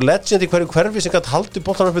var ofta einhver legend í hverju hverfi sem hann haldi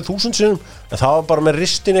boltanum upp í 1000 sinum en það var bara með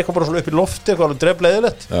ristin eitthvað bara svona upp í lofti eitthvað alveg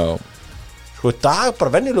drefleiðilegt sko í dag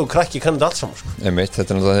bara venjulegu krakki kannið allt saman sko. Þetta er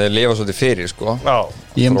náttúrulega þeir lifa svolítið fyrir sko.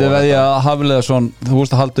 Ég myndi veðja að Hafliða svona, þú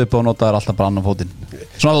veist að halda upp og nota þér alltaf bara annan fótinn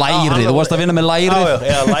svona læri, þú varst að vinna með læri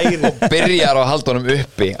og byrjar á haldunum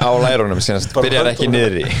uppi á lærunum, sínast byrjar ekki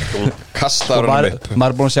niðri kastar honum upp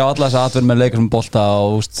maður er búin að sjá alla þess að atverð með leikur sem bolta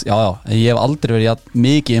og ég hef aldrei verið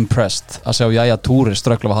mikið impressed að sjá Jæja Túri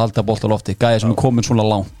ströggla að halda bolta á lofti, gæði sem er komin svona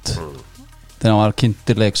langt þegar hann var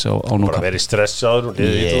kynntir leiks á núka bara verið stressaður og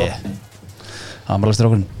liðið ítla Það var alveg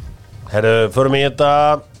strákurinn Herru, förum í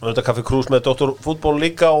þetta Kaffi Krús með Dr. Fútból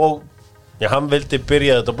líka og hann vildi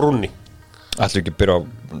byrja þetta brúnni Ætlu ekki byrja á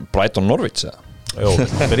Brighton Norwich eða? Jó,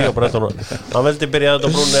 byrja á Brighton Hann vildi byrja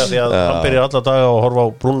þetta brúnni því að hann byrja alla daga að horfa á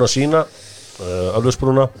brúna sína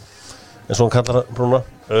Ölfusbrúna eins og hann kallar brúna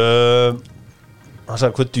Hann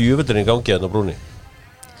sagði hvað djöfullin í gangi þetta brúnni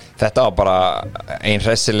Þetta var bara ein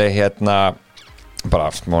hressileg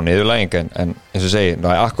bara smá niðurlæging en eins og segi,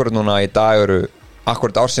 akkurat núna í dag eru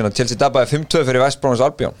akkurat ársinn að Chelsea dabbaði 5-2 fyrir West Bromwich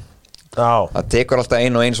Albion það tekur alltaf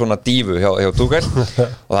ein og ein svona dífu hjá Tuchel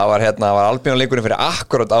og það var Albion-leikurinn fyrir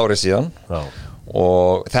akkurat árið síðan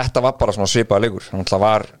og þetta var bara svona svipaða leikur það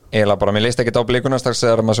var eiginlega bara, mér leist ekki á leikuna strax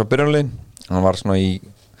þegar maður svo byrjunlegin hann var svona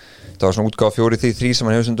það var svona útgáfa 4-3-3 sem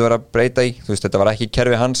hann hefur stundu verið að breyta í þú veist, þetta var ekki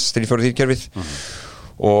kerfi hans, 3-4-3 kerfið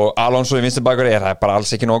og Alonso í vinstri bakvörði það bara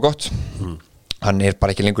alls ekki nógu gott hann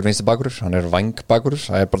bara ekki lengur vinstri bakvörður, hann vangbakvörður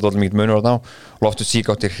það bara dálítið mikið munur á Loftus-Cheek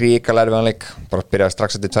átti hrikalega erfiðan leik bara byrjaði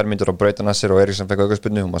strax eftir 2 mínútur á Brauten-Nasser og Eriksen fekk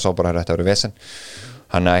aukaspyrnu og maður sá bara að þetta verið vesen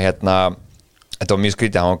hann þetta var mjög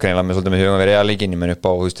skrítið, hann var greinilega með svolítið með hugan við realíkin, ég menn upp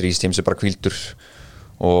á, þú veist, Reece James bara hvíldur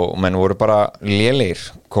og menn voru bara lélegir,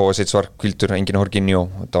 Kovacic var hvíldur enginn Jorginho,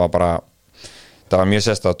 það var mjög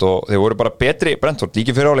sérstætt og þeir voru bara betri Brentford,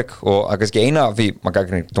 líki fyrir áleik og að kannski eina af því, maður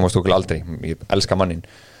gagnir Thomas Tuchel aldrei ég elska mannin,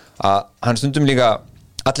 að hann stundum líka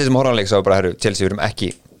allir sem horfa á leik sá bara, herru, Chelsea, við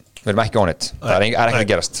erum ekki on it það er ekki að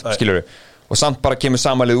gerast, skilur við og samt bara kemur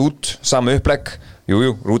sama lið út, sama upplegg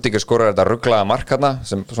Jú, Rudiger skorar þetta rugglaða mark hérna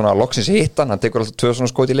sem svona loksins hittan, hann tekur alltaf 2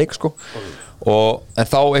 svona skot í leik sko en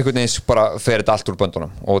þá einhvern veginn bara fer þetta allt úr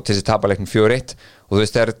böndunum og til þessi tapaleiknum 4-1 og þú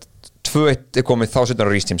veist þegar 2-1 komið þá setur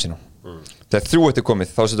hann Reece James inn á þegar 3-1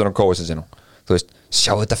 komið þá setur hann Kovacic inn á þú veist,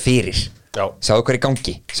 sjá þetta fyrir sjáðu hvað í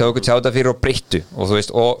gangi, sjáðu þetta fyrir og breyttu og þú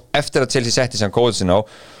veist, og eftir að Chelsea setti sem Kovacic inn á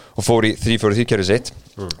og fór í 3-4-3 kerfið sitt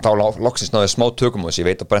þá loksins náði smá tökum og þessi, ég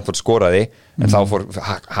veit að Brentford skoraði en þá fór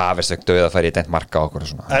Havertz döið að færi í dænt marka á okkur og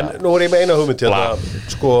svona. En nú er ég með eina hugmynd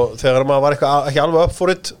sko, þegar maður var ekki alveg upp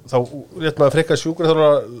for it, þá rétt maður frikka sjúkur þá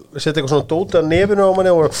að setja eitthvað svona dóti á nefinu á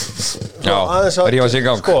manni og aðeins að rífa sig í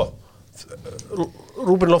gang sko,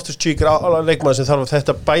 Ruben Loftus-Cheek leikmaður sem þarf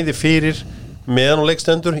þetta bæði fyrir meðan og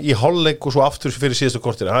leikstendur í hálfleik og svo aftur fyrir síðasta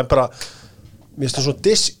kortinu, hann bara mér finnst það svo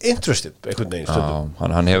disinterested einhvern veginn stundum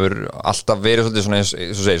hann hefur alltaf verið svolítið svona, eins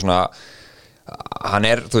og segir svona hann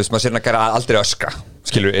þú veist, maður sér hann að gera aldrei öskra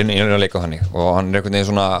skilur inn að leika þannig og hann einhvern veginn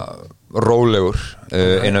svona rólegur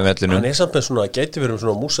inn á vellinu hann samt með svona, gæti verið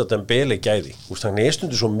svona Moussa Dembele gæði, hann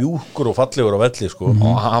stundu svo mjúkur og fallegur á velli sko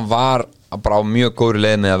og hann var bara á mjög góðri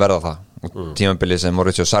leið með að verða það tímabilið sem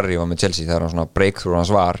Mauricio Sarri var með Chelsea þegar hann svona breakthrough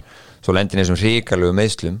hans var svo lendi hann í þessum hrikalegu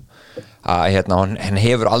meiðslum að hann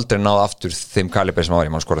hefur aldrei náð aftur þeim kaliber sem var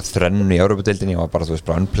í, hann skorað 3 í Európa-deildinni og var bara, þú veist,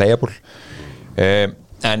 bara unplayable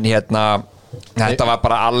en þetta var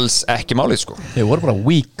bara alls ekki málið sko þeir voru bara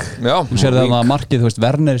weak þú sér það að markið, þú veist,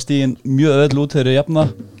 Werner stíðin mjög öll út þegar þeir jafna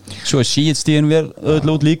svo er Sheet stíðin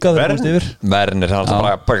öll út líka Werner, hann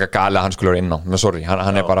er bara galið að hann skulle vera inn á, sorry,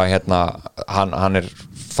 hann er bara hann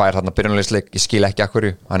fær hann að byrjunarleisleik, ég skil ekki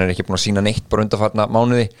akkurju hann er ekki búin að sína neitt bara undanfarna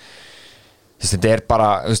mánuði þetta er bara,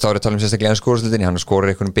 þú veist, þá er að tala sérstaklega skórarslutinni, hann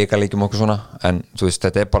skorir einhvern byggarleikjum okkur svona, en þú veist,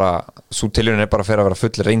 þetta er bara svo tilhjóðin er bara að vera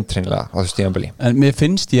full reyntreinlega á þessu tímabili. En mér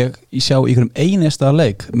finnst ég sjá í einhverjum einasta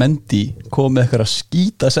leik Mendy kom með eitthvað að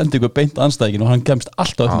skýta sendingu beint anstæðingin og hann kemst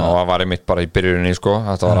alltaf upp með það. Það var einmitt bara í byrjuninni, sko,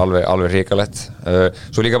 þetta var alveg hrikalegt.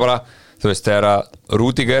 Svo líka bara, þú veist, þegar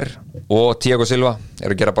Rudiger og Thiago Silva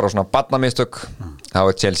eru að gera bara svona barnamistök, þá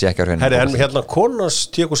er Chelsea ekki að hérna konans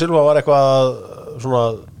Thiago Silva var eitthvað svona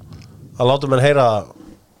að láta menn heyra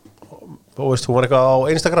þú veist, hún var eitthvað á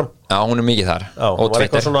Instagram hún er mikið þar hún var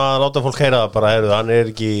eitthvað svona að láta fólk heyra bara, hann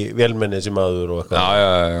er ekki vélmenni sem aður og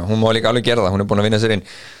eitthvað hún má líka alveg gera það, hún er búin að vinna sér inn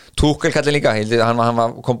Tuchel kallinn líka,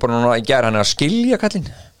 hann kom bara núna í gær, hann er að skilja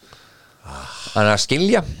kallinn hann er að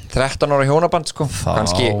skilja 13 ára hjónaband sko þá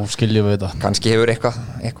skiljum við þetta kannski hefur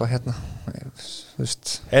eitthvað hérna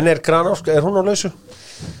en er Granásk, er hún á lausu?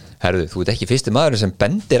 Herðu, þú ert ekki fyrsti maður sem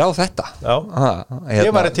bendir á þetta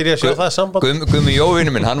ég var til að sjá það samband Gummi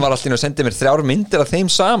Jóvinur minn, hann var alltaf inn og sendið mér 3 myndir af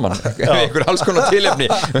þeim saman einhver alls konar tilefni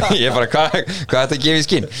ég bara, hvað þetta gefið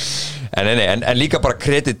skinn en líka bara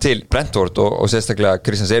kredit til Brentford og sérstaklega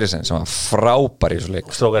Christian Eriksen sem var frábær í þessu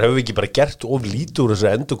leik Strákar, hefur við ekki bara gert of lítið úr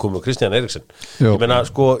þessari endurkomu Christian Eriksen ég meina,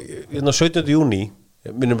 sko, 17. júní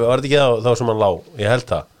minnum, var þetta ekki þá sem hann lá ég held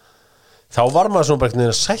það þá var maður svona bara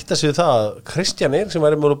að sætta sig við það að Christian Eriksen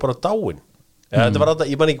væri mjög bara dáinn þetta var alltaf,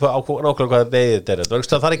 ég man ekki nákvæmlega hvað þetta er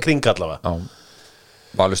það er í kring allavega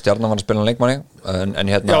Valur Stjarnan var að spila leikmanni en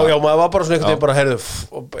hérna já, maður var bara svona einhvern veginn bara heyrðu,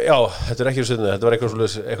 já, þetta er ekki stundinu, þetta var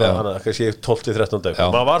eitthvað annað, kannski 12-13 dag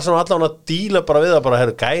maður var svona allavega að díla bara við það bara,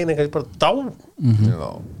 heyrðu, gæin eitthvað bara dá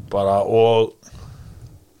bara og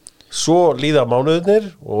svo líða mánuðurnir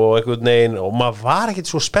og einhvern veginn og maður var ekkert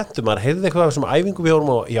svo spenntur maður heyrði eitthvað sem æfingu við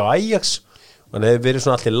vorum á Ajax og hann hefði verið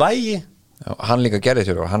svona allir lægi hann líka gerði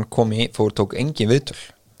þér og hann kom í tók engin viðtöl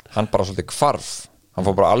hann bara svolítið hvarf hann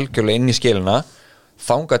fór bara algjörlega inn í skilina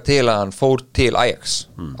þangað til að hann fór til Ajax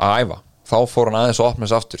að æfa þá fór hann aðeins og opna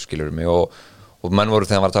þessu aftur skilur mig og menn voru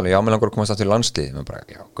þegar hann var að tala já, mér langar að komast aftur í landslið menn bara,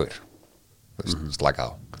 já, gaur slaka á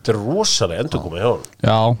þetta er rosalega endurkomið hjá hann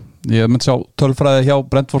já, Ég myndi sjá tölfræði hjá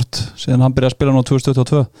Brentford síðan hann byrjaði að spila nú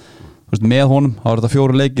 2022. Með honum, þá var þetta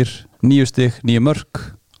 4 leikir 9 stig, 9 mörk.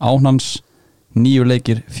 Án hans 9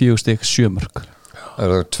 leikir, 4 stig, 7 mörk.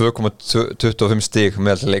 Það er 2,25 stig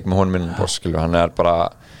með leik með honum minn skilur, hann bara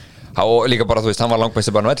og líka bara, þú veist, hann var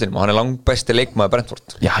langbæsti bara á vellinum og hann langbæsti leikmaður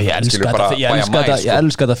Brentford. Já, ég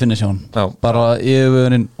elska þetta finna sjá hann bara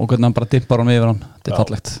yfirvöðunin og hvernig hann bara dippar hann yfir hann, þetta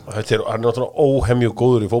fallegt. Hann náttúrulega óhemju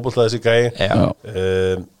góður í fótbolta þessi gæi.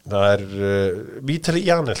 Það Vítali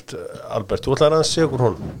Janelt, Albert, þú ætlaði að segja okkur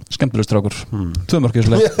hún. Skemmtilegur strákur, 2 mörk í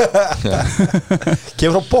þessu leik.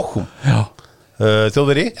 Kemur frá Bochum. Já.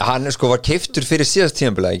 Þjóðveri. Hann var keiftur fyrir síðast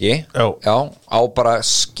tímabilið, ekki? Já, á bara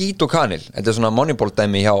skít og kanil. Þetta svona Moneyball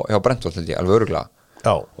dæmi hjá Brentford, held ég, alveg örugglega.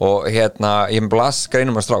 Já. Og ég blas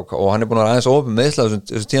greinum að strák og hann búin að vera aðeins opið meðslag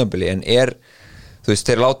þessu tímabili, en þú veist,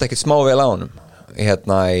 þeir láta ekkert smá vel á honum í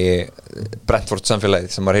Brentford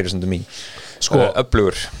samfélagið sem maður heyrir stundum í.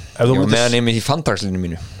 Öflugur. Meðan ég í fandragslinu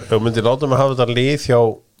mínu. Ef þú myndir láta mig hafa þetta lið hjá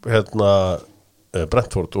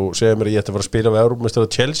Brentford og segja mér að ég ætti að fara að spila við Evrópumeistara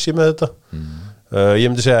Chelsea með þetta.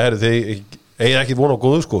 Ég myndi segja, þið eigið ekki von á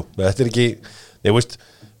góðu sko. Þetta ekki, ég veist,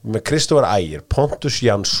 með Kristoffer Ægir, Pontus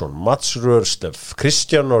Jansson, Mats Rörstef,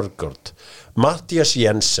 Kristján Norgård, Mattias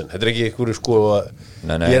Jensen. Þetta ekki einhverju sko,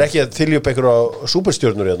 ég ekki að þylja upp einhverju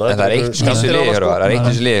superstjörnur hérna. En það eitt þessi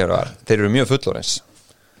liðir, þeir eru mjög fullorðins.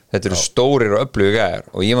 Þetta eru stórir og öflugir gæjar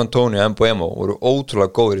og Ivan Tóni og Mbeumo voru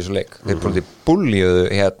ótrúlega góðir í þessu leik. Þeir bara bulliuðu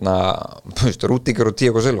Rúdíker og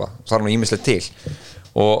Thiago Silva, það var nú ýmislegt til.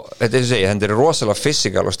 Og þetta þetta er rosalega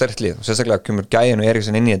fysikal og sterkt lið og sérstaklega kemur Gæjan og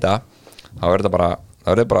Eriksson inn í þetta, þá er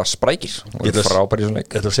þetta bara sprækir og þetta er frábær í þessu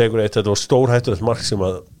leik. Þetta var stórhættulegt mark sem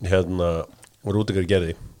að Rúdíker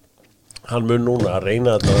gerði. Hann mun núna að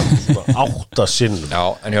reyna þetta 8 sinnum.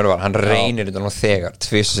 Já, en Hjörvar, hann reynir þetta nú þegar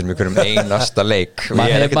 2 sinnum í hverjum einasta leik og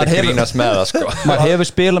ég ekkert að grínast með það sko. Maður hefur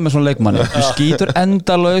spilað með svona leikmanni, þú skýtur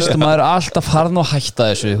endalaust og maður alltaf farin og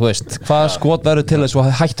hætta þessu, þú veist, hvað skot verður til þessu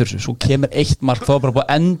og hættur þessu, svo kemur 1 mark þá bara búið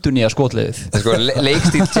að endurnýja skotliðið. Sko,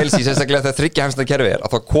 leikstíl Chelsea, sérstaklega þegar 3 hafsenda kerfi að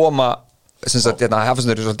þá koma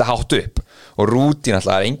hafsendar eru svolítið hátt upp og Rúdín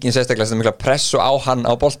alltaf er engin sérstaklega sem mikla pressu á hann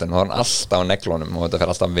á boltan og þá er hann alltaf á neglunum og þetta fer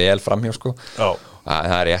alltaf vel framhjá sko.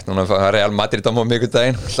 Það er rétt núna, það er Real Madrid á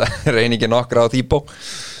miðvikudaginn, það reynir ekki nokkra á Tíbó.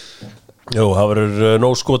 Jú, það verður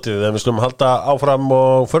nóg skotið en við slumum halda áfram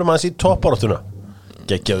og förum aðeins í toppbaráttuna.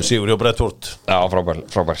 Geggjaðu sigur hjá Brentford. Já, frábær.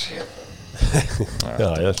 Já,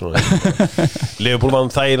 ég svona Liverpool vann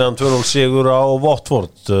þægilegan 2-0 sigur á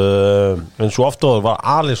Watford en svo aftur var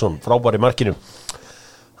Alisson frábær í markinu.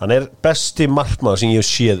 Hann er besti markmaður sem ég hef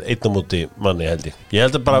séð einn á móti manni held ég. Ég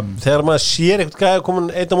held að bara þegar maður sér eitthvað gæði komin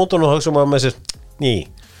einn á móti og hugsa maður með sér ný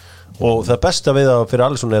og það besta við það fyrir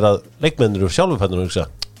Alisson er að leikmennir eru sjálfur fættur og hugsa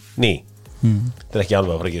ný þetta er ekki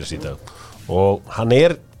alveg að fara að gera í dag og hann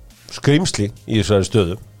er skrimsli í þessari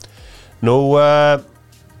stöðu. Nú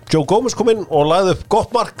Joe Gomez kom inn og lagði upp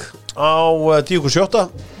gott mark á Diogo Jota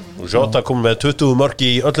og Jota kom með 20 mörk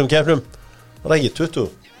í öllum keppnum. Var það ekki 20?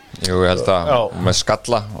 Jú, ég held að með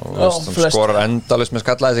skalla og skorar endalaust með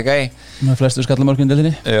skalla þessi gæi. Með flestu skallamörkin í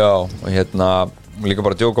deildinni. Já, og líka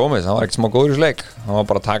bara Joe Gomez, hann var ekki smá góður í þessu leik. Hann var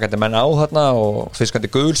bara takandi menn á þarna og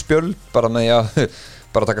fiskandi gulspjöld bara með að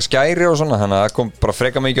bara taka skæri og svona, þannig að það kom bara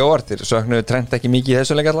freka mikið óvart. Þeir söknuðu Trent ekki mikið í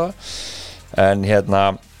þessu leik allavega.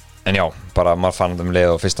 En já, bara maður fann þetta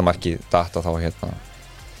leið og fyrsta marki data þá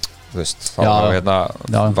þú veist, þá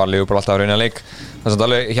var Liverpool alltaf að rauna leik. Það er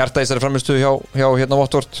alveg hjarta í þessari framistuðu hjá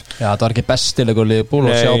Watford. Já, það var ekki bestilegur Liverpool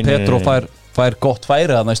og sjá Petro fær gott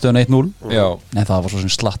færi þarna í stöðun 1-0. Já. En það var svo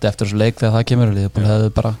sem slatti eftir þessu leik þegar það kemur. Liverpool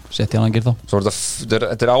hefði bara sett í annan gýr þá. Svo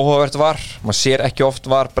þetta er áhugavert var, maður sér ekki oft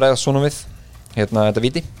var bregðast svona við þetta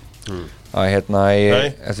víti.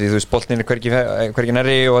 Því þú veist boltinn er hvergi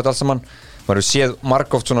nærri og þetta allt saman. Maður hefur séð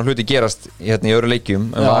margoft svona hluti gerast í öðru leikjum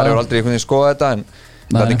en maður hefur aldrei einhvern veginn skoðað þetta en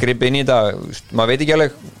það er gripið inn í þetta maður veit ekki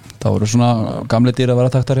alveg. Það voru svona gamli dýr að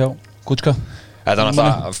vera taktar hjá Kutska. Þetta er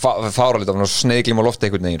náttúrulega fáralegt af sneiðglím og loft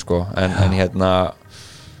einhvern veginn sko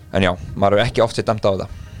en já, maður hefur ekki oft sér dæmt á þetta.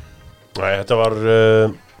 Nei, þetta var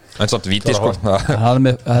en samt víti sko.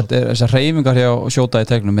 Þessar hreyfingar hjá Jota í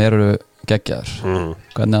tegnum eru geggjaðar.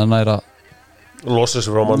 Hvernig hann er að losa sig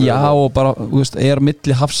frá manni. Já, og bara, þú veist,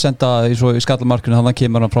 milli hafsenda í skallamarkinu, þannig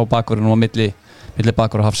kemur hann frá bakverðinu og milli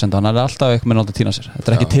bakverð og hafsenda. Hann er alltaf eitthvað með náttúrulega að týna sér. Þetta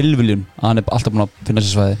er ekki tilviljun að hann er alltaf búin að finna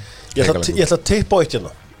sér svæði. Ég ætla að tippa á eitt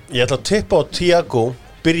hérna. Ég ætla að tippa á Thiago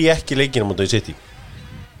byrja ekki leikina mútið í City.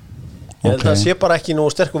 Ég held að það sé bara ekki nú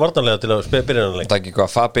sterkur varnarlega til að byrja hann leik. Það er ekki hvað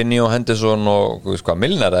Fabinho, Henderson og hvað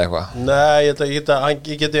Milner eða eitthvað? Nei,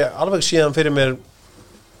 ég geti alveg síðan fyrir mér.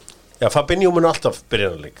 Já, Fabinho mun alltaf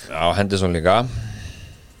byrja hann leik. Já, Henderson líka.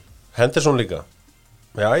 Henderson líka?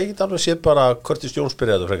 Já, ég get alveg séð bara Curtis Jones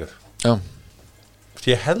byrjaði þetta frekar. Já.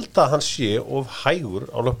 Ég held að hann sé of hægur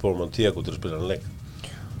á löpbólum hann Tiago til að spila hann leik.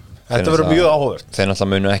 Þetta verður mjög áhugavert. Þeir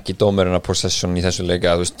náttúrulega munu ekki dómurinn að possession í þessu leik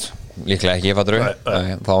að, líklega ekki, ég fattur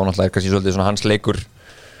þá náttúrulega kannski svolítið svona hans leikur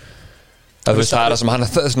það er það sem hann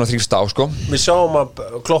svona þrýfst á, sko. Við sáum að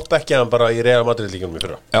Klopp ekki hann bara í Real Madrid líkunum í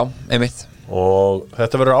fyrra. Já, einmitt. Og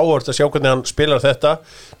þetta verður áhugavert að sjá hvernig hann spilar þetta.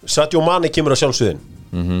 Sadio Mane kemur á sjálfsögðin.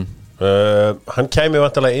 Hann kæmi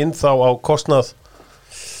vantarlega inn þá á kostnað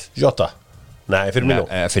Jota. Nei, Firmino.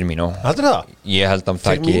 Firmino. Heldur það? Ég held að hann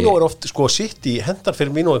taki Firmino oft, sko, City hendar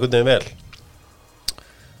Firmino einhvern veginn vel.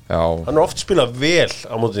 Já. Hann oft spilað vel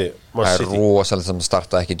á móti Man City. Það rosalega sem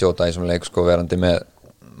starta ekki Jota í þessum leik, sko, verandi með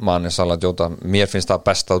Mane, Salah, Jota. Mér finnst það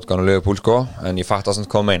besta útgáðan á Liverpool, sko, en ég fatt að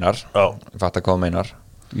hvað meinar. Já. Ég fatt að hvað meinar.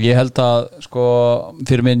 Ég held að, sko,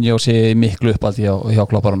 Firmino sé miklu upp að því hjá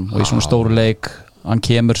klopparum og í svona stóru leik hann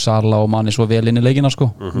kemur Salah og Mane svo vel inn í leikina,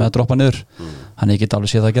 sko, með að droppa niður. Hann get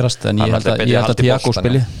alveg séð það gerast, en ég held að Tiago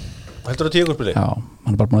spili. Heldur að Tiago spili? Já,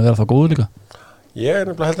 hann bara búin að vera það góður líka. Ég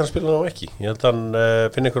nefnilega held að hann spila það ekki. Ég held að hann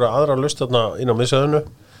finna einhverja aðra lust þarna inn á miðsvæðinu,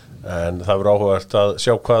 en það verður áhugavert að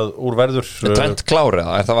sjá hvað úr verður. Trent klár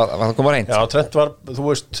eða? Var það koma reynd? Já, Trent var, þú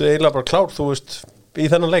veist, eiginlega bara klár, þú veist, í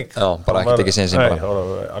þennan leik. Já, bara ekkert ekki sénsinn bara. Nei, það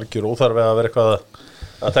var algjör óþarfi að vera eitthvað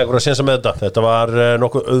að taka einhverja sénsa með þetta. Þetta var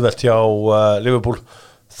nokkuð auðvelt hjá Liverpool,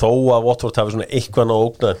 þó að Watford hafi svona eitthvað náðu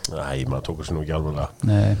ógnað. Nei, maður tókur sér nú ekki alveg.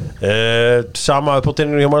 Sama upp á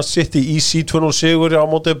tenninu hjá Man City, easy 2-0 sigur á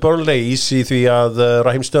móti Burnley, easy því að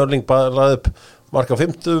Raheem Sterling laði upp marka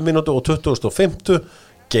 50 mínútu og 20.50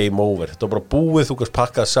 game over. Þetta var bara búið, þú kannst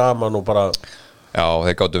pakkað saman og bara Já,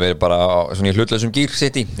 þeir gáttu verið bara svona í hlutlausum gýr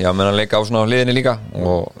City, já, menn að leika á svona á hliðinni líka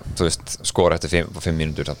og þú veist, skora eftir 5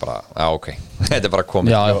 mínútur, það bara, já, ok þetta er bara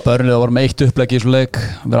komið. Já, Burnley var með eitt upplegg í þessu leik,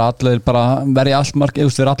 vera allir bara verja allt mark,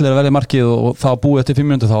 vera allir að verja markið og það búið eftir 5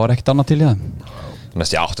 mínútur, þá var ekkert annað til í það.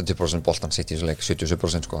 Næst í 80% boltan City í þessu leik,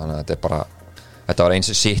 77%, sko, þannig að þetta er bara þetta var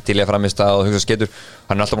eins City-lega framistað og hugsa sketur,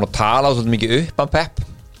 hann er alltaf búin að tala svolítið mikið upp af Pep,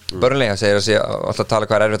 Burnley, hann segir að sé alltaf tala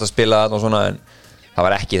hvað er erfitt að spila og svona, en það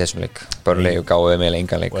var ekki í þessum leik. Burnley og gáði með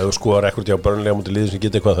engan leik. Og ef þú skoðar rekord hjá Burnley á móti liðum sem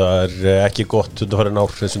geta eitthvað, það er ekki gott undanfarin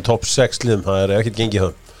ár, þessum top 6 liðum, það er ekkert gengið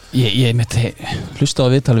það. Ég mitt hlusta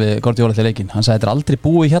á viðtal við Guardiola til leikinn, hann sagði þetta er aldrei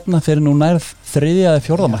búið hérna fyrir nú nær 3. eða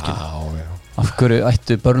 4. markið. Af hverju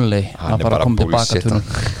ættu Burnley að bara koma tilbaka til hún?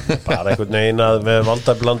 Bara einhvern veginn að með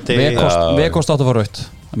valdablandi. Vekost átt að fara raut,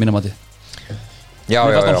 að mínu mati. Já.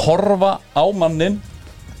 Hann horfa á mannin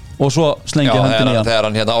og svo slengið höndin í hann. Þegar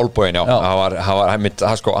hann hérna álbóin, já.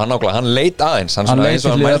 Hann leit aðeins, hann svona eins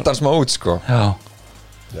og hann mældi hann smá út, sko.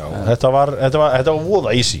 Já, þetta var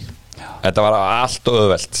voða easy. Þetta var allt og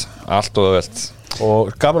auðvelt.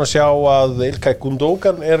 Og gaman að sjá að Ilkay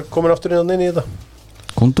Gundogan er komin aftur inn í þetta.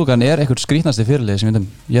 Gundogan er eitthvað skrýtnasti fyrirliði sem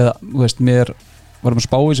þú veist, mér varum að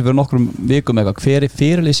spá í þessu fyrir nokkrum vikum eitthvað, hver er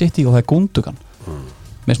fyrirliði sitt í og það er Gundogan.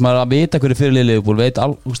 Mér sem að vita hver er fyrirliði Liverpool,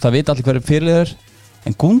 það veit allir hver er fyrirliði er,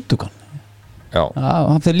 en Gundogan,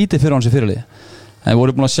 hann fyrir lítið fyrir hann sem fyrirliði. En við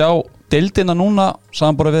vorum búin að sjá deildina núna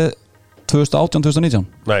saman bara við 2018-2019.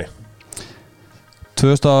 Nei.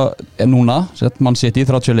 2000 núna, Man City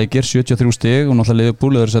 30 leikir, 73 stig og náttúrulega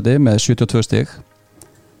Liverpool öðru sæti með 72 stig.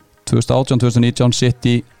 2018-2019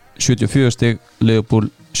 City 74 stig, Liverpool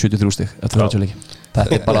 73 stig eftir 30 leiki.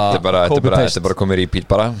 Þetta er bara komið repeat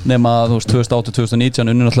bara. Nema þú veist 2018-2019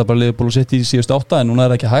 unnur náttúrulega bara Liverpool og City í síðustu 8 en núna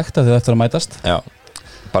er það ekki hægt að þau eftir að mætast. Já,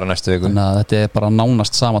 bara næstu viku. Þannig að þetta er bara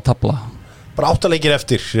nánast sama tabla. Bara 8 leikir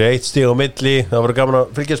eftir, 1 stig á milli. Það verður gaman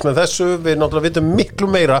að fylgjast með þessu. Við náttúrulega vitum miklu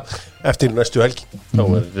meira eftir næstu helgi. Þá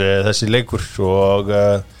er þessi leikur og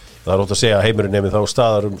það er ótt að segja að heimurinn nefnir þá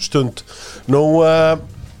staðar stund. Nú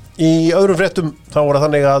í öðrum fréttum þá var það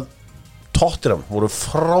þannig að Tottenham voru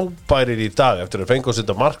frábærir í dag eftir að fengi á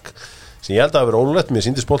þetta mark sem ég held að hafa verið ólulegt. Mér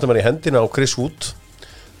sýndist boltinn var í hendina á Chris Wood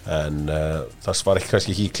en það var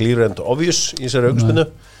kannski ekki clear and obvious í þessari augnspinnu.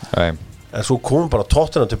 En svo kom bara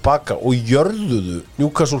Tottenham tilbaka og jörðuðu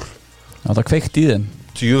Newcastle. Það kveikti í þeim.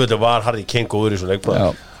 Tjúvöldi var Harry Kane góður í svona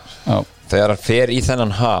leikmaður. Já. Þegar hann fer í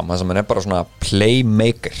þennan ham það sem hann er bara svona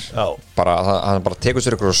playmaker. Bara, hann bara tekur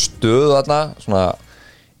sér eitthvað stöðu þarna svona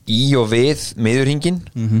í og við miðurhingin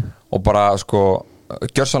og bara sko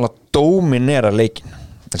gjörsamlega dóminera leikin.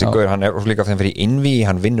 Þessi gaur hann er líka þegar hann fer í innvíi,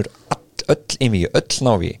 hann vinnur öll innvíi, öll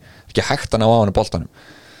návíi. Ekki hægt að ná á hann í boltanum.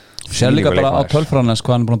 Sér líka bara á tölfræðinans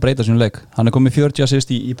hvað hann er búin að breyta sínum leik. Hann er komið 40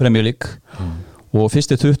 assist í Premier League og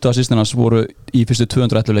fyrstu 20 assistinans voru í fyrstu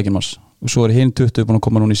 211 leikinn hans og svo er hinn 20 búin að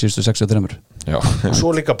koma núna í síðustu 63. Og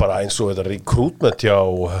svo líka bara eins og þetta recruitment hjá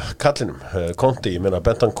kallinum Conte, ég meina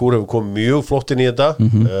Bentancur hefur komið mjög flott inn í þetta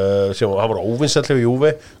sem hann var óvinsætlega í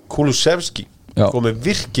Juve. Kulusevski komið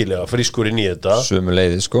virkilega frískur inn í þetta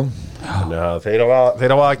sömuleiðis sko þannig að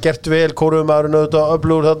þeir hafa gert vel kóruðumæðurinn auðvitað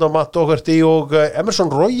öflugur þarna Matt Doherty og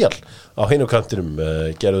Emerson Royal á hinu kantinum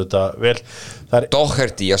gerðu þetta vel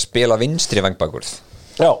Doherty að spila vinstri vangbakurð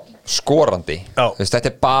skorandi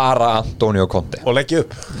þetta bara Antonio Conte og leggja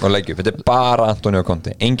upp þetta bara Antonio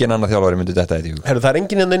Conte engin annar þjálfari myndi þetta það er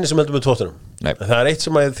engin enn inni sem heldur með Tottenham það er eitt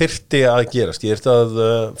sem að þyrfti að gerast ég að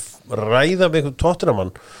ræða með einhvern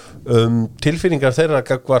Tottenhamann tilfinningar þeirra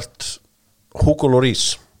gagvart Hugo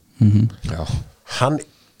Lloris hann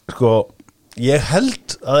sko ég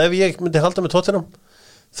held að ef ég myndi halda með Tottenham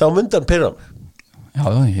þá myndi hann pyrra mig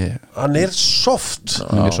hann soft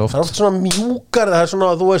hann oft svona mjúkar það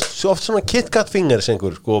svona, þú veist, oft svona KitKat fingers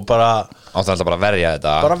einhver, sko, bara verja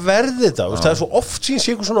þetta bara verði þetta, það er svo oft síðan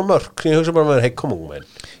sé einhver svona mörk, sem ég hugsa bara með hey, come on man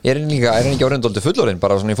er hann ekki árendóldi fullorinn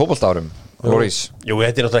bara svona í fótboltaárum, Lloris jú,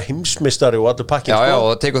 þetta er náttúrulega heimsmeistari og allur pakkin já,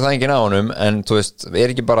 og það tekur það enginn á honum en þú veist,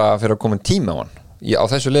 er ekki bara fyrir að koma tíma á hann á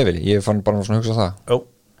þessu leveli, ég fann bara svona að hugsa það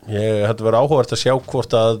ég hætti verið áhugavert að sjá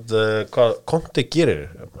hvort að hvað Conte gerir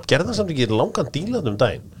gerði það samt ekki langan dílat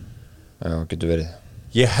daginn já, getur verið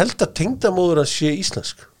ég held að tengdamóður að sé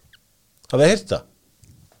íslensk hafið þið heyrt það?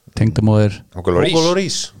 Tengdamóður Hugo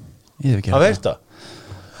Lloris hafið heyrt það?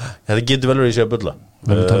 þetta getur vel verið að sé að bulla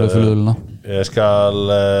ég skal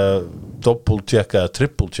doppeltjekka eða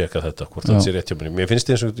trippeltjekka þetta hvort það sé rétt hjá mér mér finnst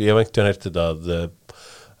eins og ég hef einhvern heyrt þetta að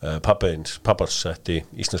pappars setti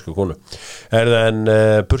íslensku konu en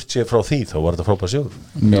burt sér frá því þá var þetta frábær sigur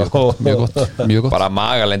mjög gott bara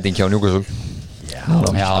magalending hjá Newcastle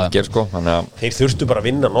sko, þeir þurftu bara að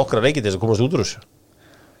vinna nokkra leiki til þess að komast út úr þessu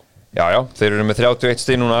já, þeir eru með 31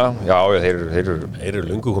 stig núna þeir eru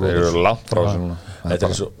löngu þeir eru langt frá þessu núna þetta er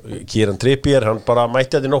eins og Kieran Trippier hann bara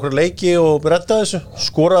mætti þetta í nokkra leiki og reddaði þessu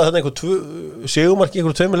skoraði þetta einhver segumarki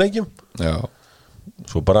einhver 2 leikjum já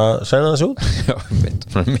svo bara sæna þessu út já,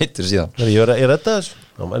 mittur síðan ég redda þessu,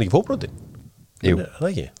 það er ekki fótbroti jú, það er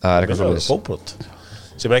ekki það er eitthvað fótbrot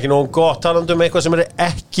sem er ekki nógu gott talandi eitthvað sem er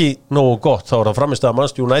ekki nógu gott þá er það framist að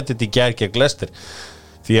Manchester United í gær gegn Leicester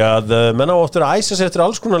því að menn á oftur að æsa sér eftir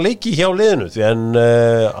alls konar leiki hjá liðinu því en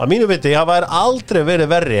að mínu viti hafa þær aldrei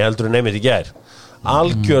verið verri heldur en einmitt í gær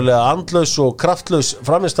algjörlega andlaus og kraftlaus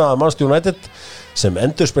framist að Manchester United sem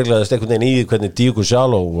endurspeglaðist einhvern veginn í hvernig Diogo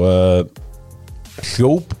Jalo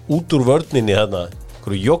hljóp út úr vörninni þarna,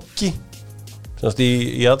 einhverju joggi semst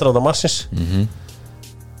í aðdraðanda marsins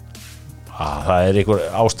það er einhver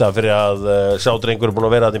ástæða fyrir að sádrengur er búin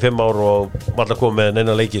að vera þarna í 5 ár og alltaf komið með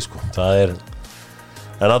neina leiki sko. það er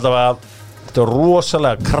en allavega þetta er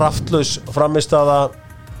rosalega kraftlaus framistaða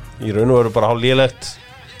í raun og veru bara hálf lélegt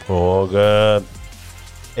og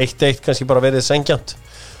 1-1 kannski bara verið sengjant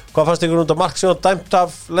hvað fannst ykkur út af mark sem var dæmt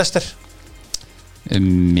af Leicester?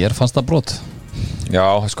 Mér fannst það brot já,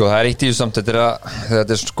 sko það er eitt í þessu samt þetta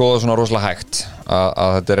er skoða svona rosalega hægt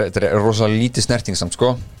að þetta er rosalega lítið snerting samt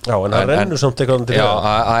sko já, en það rennur samt eitthvað til já,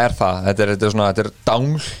 það er það, þetta er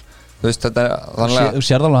dangl þú veist, þetta er þannig þú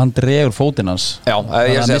sér alveg að hann dregur fótinn hans já,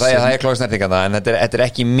 ég sé það er klóð snerting en þetta er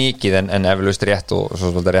ekki mikið en eflaust rétt og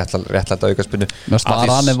svo svolítið réttlætt að auka spinnu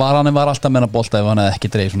var alltaf meina bolta ef hann hefði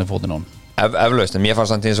ekki dreigð svona fótinn á hann eflaust, en mér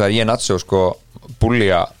fannst þannig að ég natsjó sko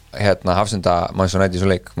búlja hafsenda maður svo nætti í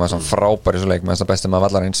svo leik maður svo frábær í svo leik, maður svo besti maður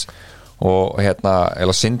vallarins og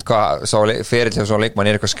eða synd hvað ferill hjá svo leikmann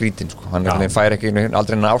er eitthvað skrítin sko. hann fær ekki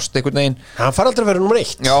aldrei en ást einhvern veginn hann fær aldrei verið nummer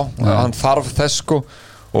 1 já, hann þarf þess sko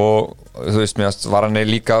og þú veist, mér var hann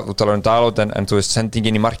líka þú talar Dalot en þú veist,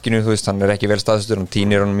 sendingin í markinu þú veist, hann er ekki vel staðstur, hann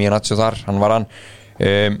tínir hann mjög natsjó þar, hann var hann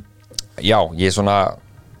já, ég svona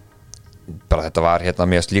bara þetta var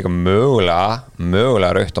mér líka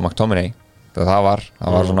mögulega rautt á McTominay það var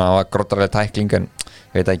svona grottarlega tækling en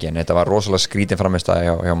veit ekki, en þetta var rosalega skrítin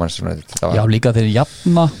framistæði hjá Manchester United já, líka þeir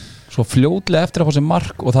jafna svo fljótlega eftir að fá sér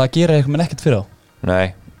mark og það gera eitthvað með ekkert fyrir á nei,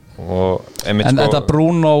 og en sko, þetta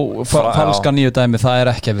Bruno falska nýju dæmi, það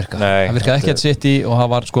er ekki að virka það virka ekki að sitt í og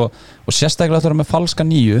það var sko og sérstaklega að það með falska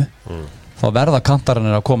nýju þá verða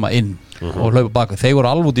kantarinn að koma inn og hlaupa bak, þeir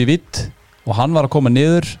voru alveg út í vitt og hann var að koma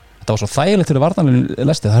niður þetta var svo þægilegt fyrir varnarlinu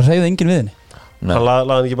lestið, það hreyfði enginn við henni hann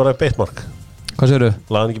laði hann ekki bara beitmark hvað segirðu?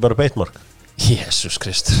 laði hann ekki bara beitmark Jésús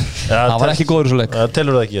Krist það var ekki góður svo leik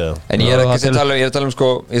telur það ekki en ég er ekki að tala sko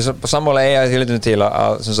ég er sammála eiga því litinu til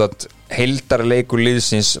að sem sagt heildarleikur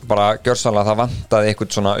liðsins bara gjörsamlega það vantaði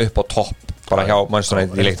eitthvað svona upp á topp bara hjá Manchester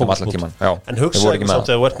United í leiknum allan tíman en hugsaðu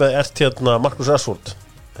samt að þú ert hérna Marcus Rashford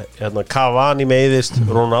hérna Cavani meiðist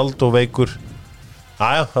Ronaldo veikur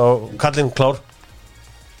aðja, þá kallinn klár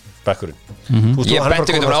bekkurinn ég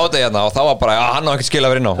benti eitthvað á þetta hérna og þá var bara hann á ekkert skil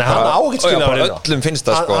að vera inn á hann á ekkert skil að vera inn á öllum finnst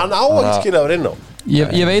það sko hann á ekkert skil að vera inn á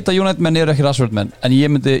Ég veit að United menn eru ekki Rashford menn, en ég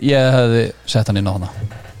hefði sett hann inn á hana.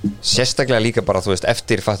 Sérstaklega líka bara, þú veist,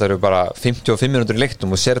 eftir fattar við bara 55 minútur í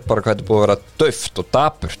leiknum og sér bara hvað þetta búið að vera dauft og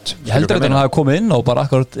dapurt. Ég heldur að hann hafi komið inn og bara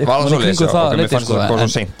akkurat en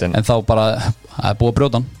þá bara, það er búið að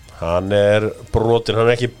brjóta hann. Hann er brotin, hann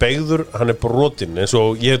er ekki beygður, hann er brotin, eins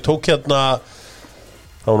og ég tók hérna,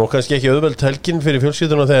 það var nú kannski ekki auðveld helgin fyrir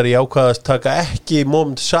fjölskylduna þegar ég ákvaðast taka ekki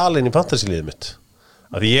Mohamed Salah inn í fantasy-liðið mitt.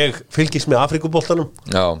 Að ég fylgist með Afrikuboltanum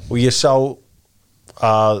og ég sá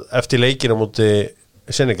að eftir leikina múti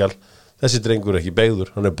Senegal, þessi drengur er ekki beygður,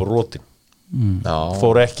 hann er brotin.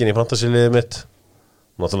 Fór ekki inn í fantasy-liðið mitt,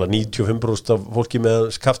 náttúrulega 95% af fólki með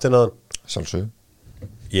kaftinaðan. Sjálfsög.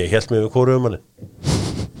 Ég hélt mig við hvoru manni.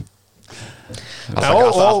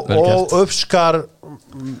 Og uppskar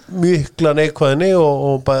mikla neikvæðinni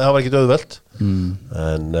og það var ekki auðvelt.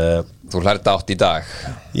 En þú lærði átt í dag.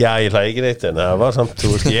 Já, ég hlæði ekki neitt en það var samt,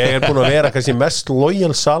 þú veist, ég er búin að vera kannski mest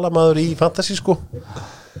lojal salamaður í fantasy sko.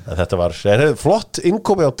 En þetta var flott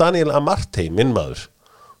innkomi á Daniel Amartey, minn maður.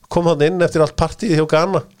 Kom hann inn eftir allt partíð hjá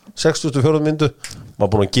Ghana, 64. myndu, var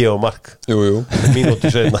búin að gefa mark. Jú. Mínútu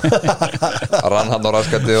seinna. Rann hann á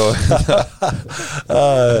raskandi og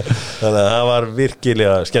þannig að það var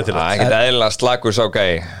virkilega skemmtilegt. Ekkert eðlilega slagur sá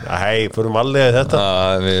gæi. Hei, förum alveg þetta.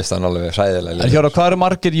 Við veist hann alveg hræðilega. En Hjóra, hvað eru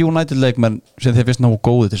margir United leikmenn sem þið finnst ná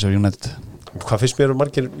góði til þessar United? Hvað finnst mér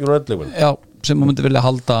margir United leikmenn? Já, sem maður myndi vilja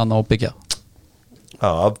halda hann á byggja. Já,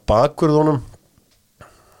 af bakvörðunum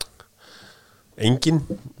engin,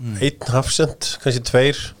 einn Hafsend, kannski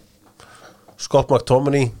 2, Scott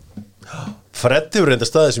McTominay. Fred hefur reynda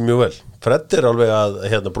staðið sem mjög vel. Fred er alveg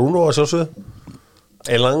að Bruno að sjálfsögðu,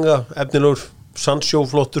 Elanga efnilegur, Sancho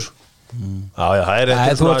flottur. Já, það er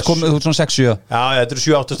þú ert svona 6-7. Já, þetta eru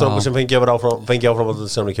 7-8 strákar sem fengi áfram að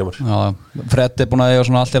þetta kemur. Já, Fred er búin að eiga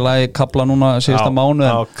svona allt í lagi kapla núna síðasta mánu,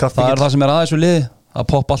 en það er það sem er aðeins við liði, að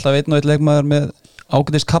poppa alltaf einn og einn leikmaður með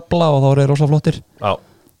ágætis kapla og þá er rosa flottir. Já.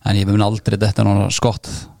 En ég mun aldrei þetta núna Scott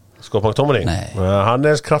McTominay. Hann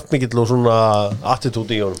er kraftmikill og svona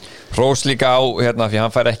attitúti í honum. Hrós líka á því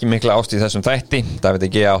hann fær ekki mikla ást í þessum þætti. David De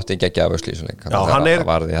Gea átti geggja af öslu í þessum leik. Já, hann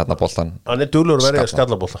er duglegur að verja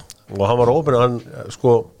skallabolta og hann var óbyrn hann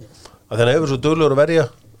sko að þegar hefur svo duglegur að verja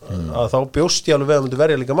að þá bjóst ég alveg við að myndi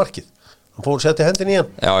verja líka markið. Hann fór að setja hendin í hann.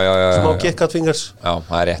 Já. Sem á kick-out fingers. Já,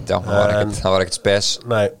 það er rétt, já. Það var ekkert spes.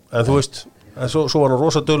 Nei, en þú veist svo var hann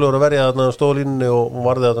rosa duglegur að verja þarna stóðlínunni og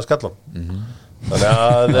varði þarna skallan. Þannig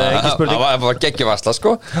að ekki spurning. Það var geggjuvasla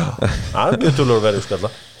sko. Það er mjög duglegur að verja skalla.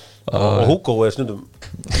 Og Hugo er stundum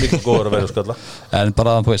líka góður að verja skalla. En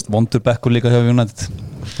bara þú veist, vondur bekkur líka hjá United.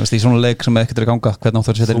 Þú veist, í svona leik sem ekkert er að ganga, hvernig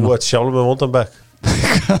áttu að setja inn á? Þú ert sjálf með vondan bekk.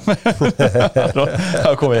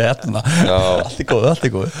 Það komið hérna. Allt í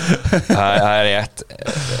góðu. Það er rétt.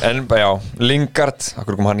 En já, Lingard,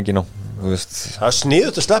 akkur kom hann ekki nú? Það er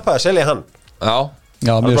sniðut að sleppa að selja hann.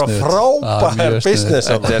 Já, mjög sniðut. Frábær business.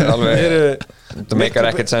 Þetta er alveg, þetta meikar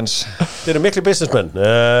ekkert sens. Þeir eru miklu businessmenn.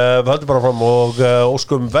 Við höldum bara fram og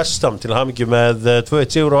óskum West Ham til hamingju með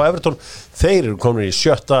 2-1 sigur á Everton. Þeir eru komin í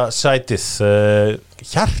 7. sætið.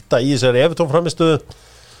 Hjarta í þessari Everton framistöðu.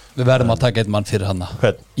 Við verðum að taka einn mann fyrir hana.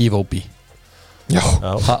 Ivo B. Já.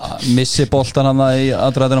 Missi boltan hana í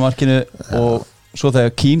aðræðinamarkinu og svo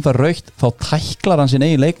þegar Keane var raukt þá tæklar hann sin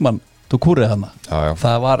eigin leikmann Doucouré hana.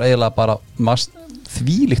 Það var eiginlega bara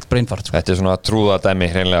þvílíkt breinfart sko. Þetta er svona trúðadæmi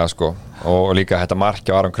hreinlega sko. Og líka þetta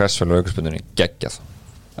marki á Aron Cresswell og aukaspundunni geggjað.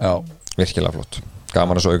 Já. Virkilega flott.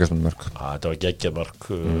 Gaman að svo aukaspundun mörg. Þetta var geggjað mark,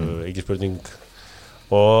 ekki spurning.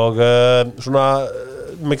 Og svona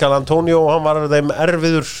Mikael Antonio, hann var þeim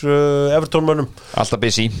erfiður Everton-mönnum. Alltaf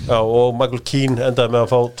busy. Já, og Michael Keane endaði með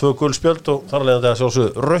að fá 2 gul spjöld og þar alveg þetta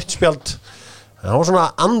sjálfsögðu rautt spjald. Það var svona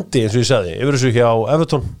andi eins og ég sagði yfir þessu hjá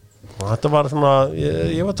Everton og þetta var svona,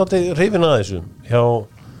 ég var alltaf hrifin að þessu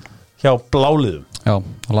hjá bláliðum. Já,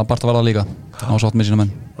 og Lampard var það líka á sátt með sína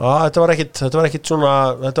menn. Þetta var ekkit svona,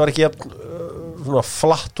 þetta var ekki svona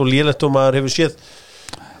flatt og lélegt og maður hefur séð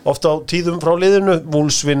ofta á tíðum frá liðinu.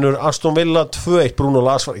 Wolves vinnur Aston Villa 2-1. Bruno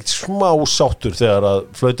Lars var eitt smá sáttur þegar að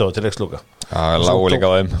flauta á til leiksloka. Já, lágu líka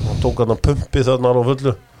á þeim. Og tók hann að pumpi þarna á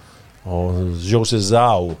fullu og Jose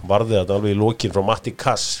Zhao varði þetta alveg í lokin frá Matti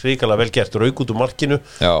Kass, hrikalega vel gert, rauk út úr markinu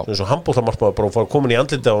eins og handboltamarkmaður bara fór komin í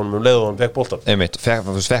andlitið á honum leið og hann fekk boltan. Einmitt,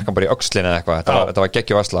 fekk hann bara í öxlina eða eitthvað, þetta var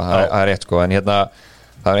geggjuvasla, það er rétt sko, en hérna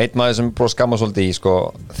það er einn maður sem búið að skamma svolítið í sko,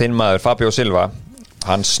 þinn maður Fabio Silva,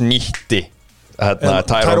 hann snýtti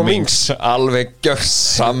Tyrone Mings alveg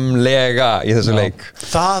gjörsamlega í þessu leik.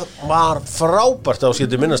 Það var frábært að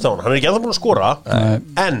skildi minnast á hann er ekki ennþá búin að skora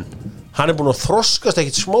en hann er búin að þroskast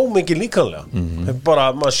ekkit smá mikið líkanlega bara,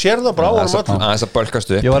 maður sér það bara á hann að þess að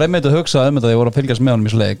bölkastu. Ég var einmitt að hugsa um þetta, ég voru að fylgjast með honum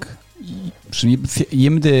í svo leik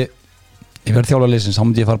ég myndi ég verði þjálfari liðsins, þá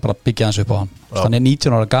myndi ég fara bara að byggja hans upp á hann hann er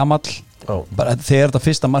 19 ára gamall bara þegar þetta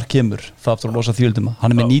fyrsta mark kemur það aftur að losa þvíldum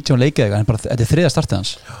hann er með 19 leikæðingar, þetta er þriðja startið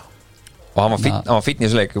hans og hann var fínn í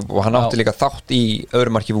þessu leik og hann átti líka þátt í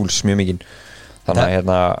öðru marki Wolves mjög mikið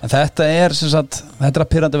þannig að þetta er sem sagt, þetta er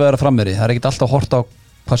að pirrandi að vera frammeri það er ekkert alltaf að horta á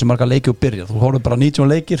hvað sem marga leiki og byrja þú horfður bara 19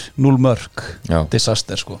 leikir, 0 mörk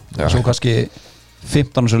disaster sko, svo kannski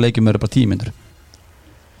 15 sem leikjum eru bara 10 myndur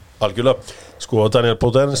algjörlega, sko Daniel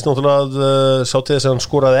Bóðarins náttúrulega sá til þess að hann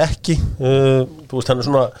skoraði ekki þú veist hann er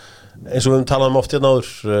svona eins og við talaðum oft hérna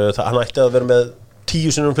áður hann ætti að vera með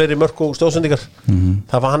 10 sinnum fleiri mörk og stóðsendingar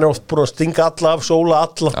það var hann oft búin að stinga alla af, sóla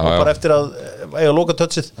alla og bara eftir að eiga loka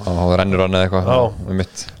touchið og það rennur hann eða eitthvað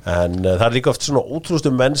en það er líka oft svona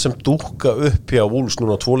ótrústu menn sem dúkka upp hjá Wolves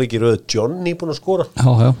núna 2 leiki röð Johnny búin að skora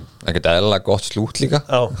ekkert eðlilega gott slút líka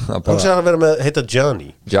hann sé að vera með heita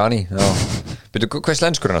Johnny byrju, hvað er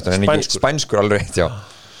slenskur hann? Spænskur alveg rétt, já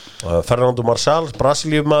Fernando Marsal,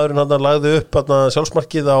 Brasilíumaðurinn hann lagði upp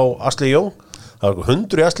sjálfsmarkið á Ashley Young það var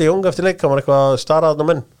 100 í Ashley Young eftir leik hann var eitthvað að stara þarna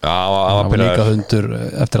menn það var líka 100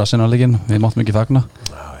 eftir Arsenal-leikin við máttum ekki fagna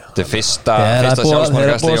þetta er fyrsta sjálfsmark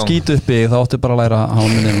þegar búið að skýta uppi þá áttu bara að læra að hafa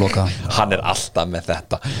minni loka hann er alltaf með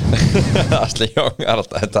þetta Ashley Young er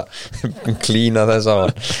alltaf þetta klína þess að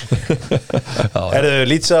Erðu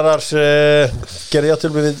Leedsarar gerði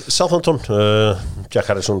játtilmi við Southampton Jack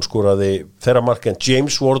Harrison skoraði þeirra mark en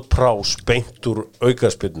James Ward-Prowse beint úr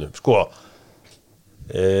aukaspyrnu sko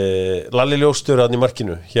Lalli Ljóstur aðn í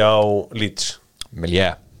markinu hjá Leeds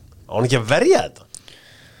á hann ekki að verja þetta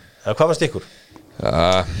eða hvað varst ykkur?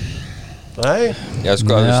 Nei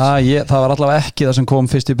það var allavega ekki það sem kom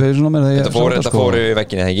fyrst í pausunum þetta fór í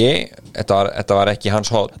vegginu þetta var ekki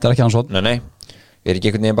hans hot nei er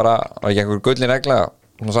ekki einhvern veginn bara var ekki einhver gullin regla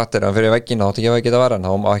hún satt hann fyrir vegginu þá átti ekki að geta vera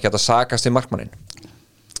þá má ekki að sakast í markmannin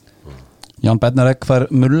Jan Bednarek fær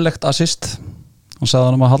munnlegt assist hann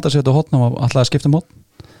sagði hann að halda sér þetta hotn og alltaf að skipta mót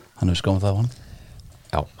hann hefur skáðum það á hann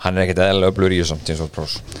já, hann er ekkert eðlilega öflugur í þessum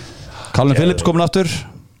Calvin Phillips komin aftur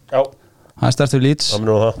já hann er stertur Leeds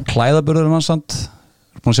klæðaburðurinn hans samt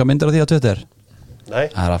búin að sjá myndir af því á Twitter nei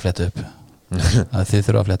það er að fletta upp þið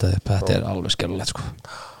þurfa að fletta upp þetta er alveg skelulegt sko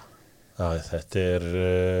þetta er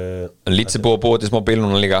Leeds er búið til smá bil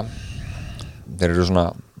núna líka þeir eru svona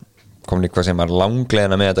komin í hvað sem er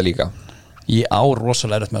langleðina með þetta líka ég á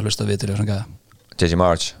rosalega erut með að hlusta við til þessum gæða Jesse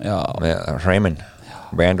March með Raymond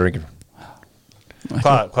Bandrigan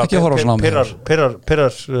hvað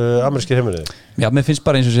pirrar amerískir heimurði já, mér finnst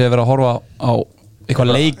bara eins og sé að vera að horfa á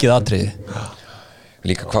eitthvað leikið atriði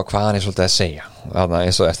líka hvað hann er svolítið að segja þarna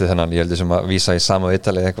eins og eftir þennan ég heldur sem að vísa í sama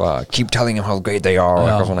viðtalið eitthvað keep telling him how great they are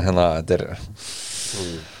eitthvað svona hérna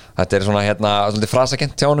þetta er svona hérna svolítið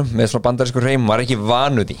frasakent hjá honum með svona bandarísku reym maður er ekki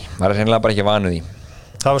vanuð í maður er hreinlega bara ekki vanuð í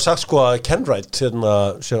það var sagt sko að Ken Wright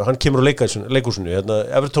hann kemur á leikúsinu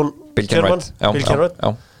Everton Bill Kenwright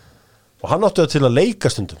og hann átti það til að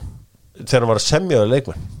leika stundum þegar hann var að semja við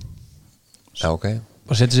leikmenn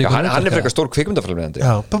hann er frekar stór kvikmyndaframleiðandi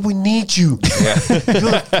but we need you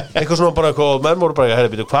eitthvað svona bara menn voru bara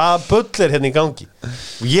hvað bull er hérna í gangi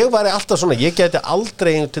og ég væri alltaf svona ég geti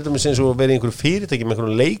aldrei til dæmis eins og verið í einhverju fyrirtæki með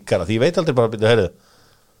einhverju leikara því ég veit aldrei bara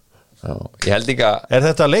ég held líka er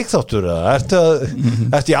þetta leikþáttur eða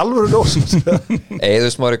ertu í alvöru nóst Eiður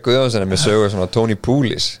Smári Guðjónsson með sögur svona Tony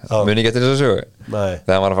Pulis muni ekki eftir þessu sögu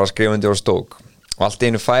þegar hann var að fara að skrifa undir á Stók og allt í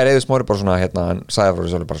einu fær Eiður Smári bara svona hérna hann sagði frá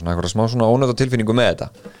þessu bara svona eitthvað smá svona ónöta tilfinningu með þetta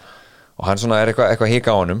og hann svona er eitthvað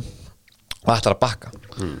hika á honum og ætlar að bakka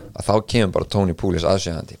að þá kemur bara Tony Pulis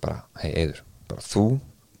aðsjöðandi bara hei Eiður bara þú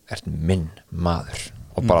ert minn maður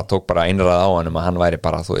og bara tók bara einræð á hann að hann væri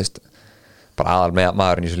bara þú veist bara aðal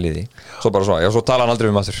maðurinn í þessu liði svo bara svo, svo tala hann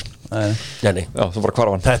aldrei um aftur svo bara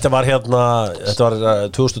hvarf hann þetta var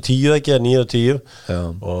 2010 ekki, 9-10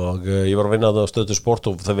 og ég var að vinna það á Stöðu Sport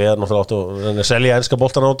og það við erum náttúrulega átt að selja enska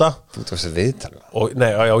boltan á þetta þú tókst þess viðtal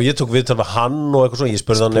og ég tók viðtal við hann og eitthvað svona ég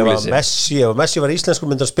spurði hann ef Messi var íslensku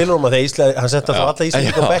myndi að spila þegar hann setta þá alla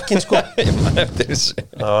íslensku á bekkin sko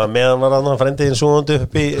meðan var hann frendiðin svoðandi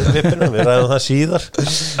upp í vippinu við ræðum það síðar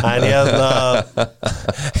en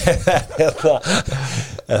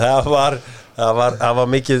það var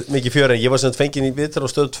mikið fjör en ég var sem fenginn í viðtal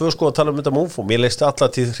og Stöð 2 sko að tala um þetta múf og mér leist alla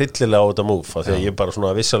tíð hryllilega á þetta múf af því að ég bara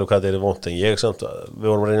svona vissi alveg hvað þetta er vont en ég samt, við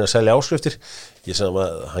vorum að reyna að selja áskriftir ég sagði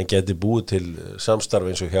að hann geti búið til samstarf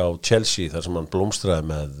eins og hjá Chelsea þar sem hann blómstraði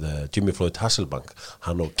með Jimmy Floyd Hasselbank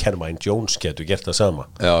hann og Kermine Jones getur gert það sama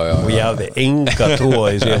og ég hafði enga trú á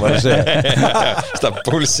því sem ég var að segja það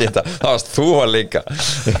bullshit, það varst þú að leika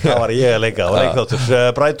það var ég að leika, það var leikþáttur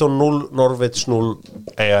Brighton 0, Norwich 0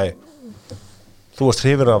 AI þú varst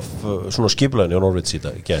hrifin af svona skipulaginu á Norwich í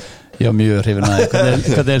dag, ekki? Já, mjög hrifin af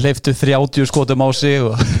hvernig hleyptu 30 skotum á sig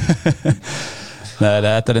og Nei,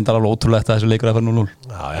 þetta reyndar alveg ótrúlegt að þessu leikur að fara 0-0.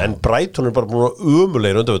 Já, en Brighton bara búin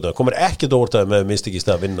umulegir undanvölduna, komir ekkert óvart að með minnst ekki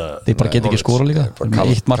stað að vinna. Þeir bara geta ekki skora líka.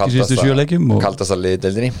 Eitt mark í síðustu 7 leikjum. Kaldast að liði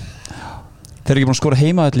deildinni. Þeir eru ekki búin að skora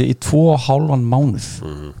heimavelli í 2,5 mánuð.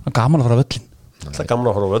 Það er gaman að fara á völlin. Það er gaman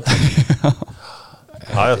að fara á völlin.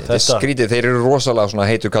 Þetta er skrítið, þeir eru rosalega svona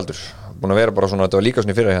heitur kaldur. Búin að vera bara svona, þetta var líka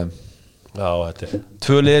svona í fyrra hjá þeim. Já, þetta er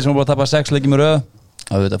 2 liðir sem voru að tapa 6 leikjum í röð.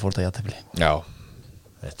 Auðvitað fór þetta jafntefli. Já.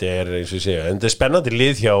 Þetta er eins og ég segja, en þetta er spennandi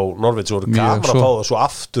lið hjá Norwich og gaman að fá það svo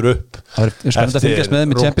aftur upp. Það er spennandi að fylgjast með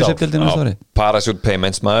í Championship-dildinu næsta ári. Parachute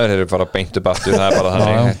Payments maður, þeir eru fara beint upp aftur, það er bara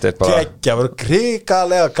þannig. Þetta er bara geggja, verður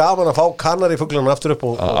krikalega gaman að fá Kanarifuglarna aftur upp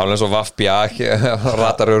og alveg svo Vafbjak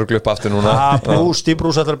ratar örglu upp aftur núna.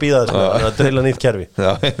 Stíbrús ætlar að býða þess að dreila nýtt kerfi.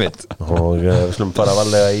 Já, einmitt. Og við slum bara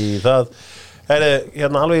varlega í það.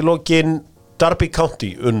 Hérna alveg í lokin Derby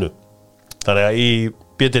County unnu. Þannig að í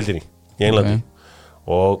B-deildinni í Englandi.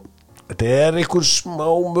 Og þetta er einhver smá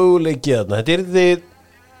möguleiki þarna. Þetta er því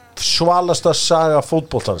svalasta saga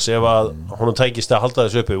fótboltans ef að honum tækist að halda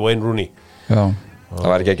þessu uppi Wayne Rooney. Já. Það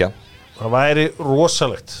væri ekki. Það væri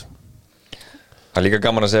rosalegt. Það er líka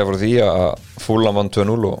gaman að segja fyrir því að Fulham vann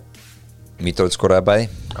 2-0 og Mitrovic skoraði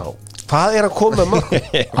bæði. Já. Hvað er að koma með mörg?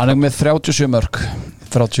 Hann er með 37 mörg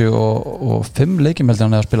 35 leikjum heldur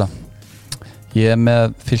hann að spila. Ég er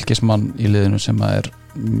með fylkismann í liðinu sem er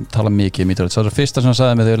tala mikið Mitrovic. Það er fyrsta sem hann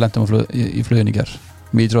sagði með þegar við lentum í flugin í gerð.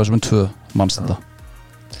 Mitrovic sem 2 mannstanda.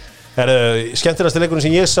 Skemmtilegasti leikurinn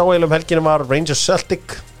sem ég sá eiginlega helginu var Rangers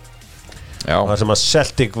Celtic. Já. Það sem að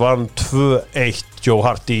Celtic vann 2-1. Joe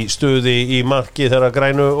Hart í stuði í marki þeirra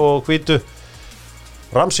grænu og hvítu.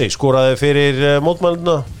 Ramsey skoraði fyrir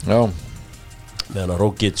mótmæluna. Já. Meðan að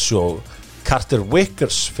Rogic og Carter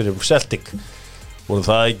Vickers fyrir Celtic. Voru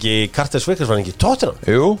það ekki Carter Vickers var ekki Tottenham?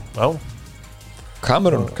 Jú. Já.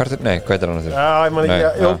 Cameron Carter, nei, hvað heitir hann þetta? Já, ég man ekki,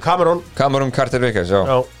 jú, Cameron Carter Vickers,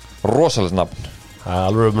 já. Rosalegt nafn.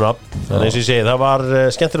 Alveg nafn. Þannig eins og ég segi, það var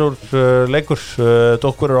skemmtilegur leikur.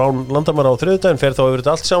 Dokkur án landamann á þriðjudaginn, fer þá yfir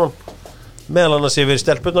þetta allt saman. Meðal annars yfir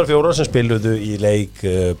stelpurnar 4 sem spiluðu í leik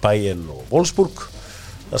Bayern og Wolfsburg.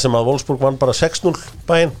 Það sem að Wolfsburg vann bara 6-0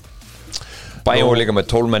 Bayern. Bayern voru líka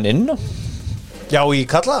með 12 menn inn. Já, í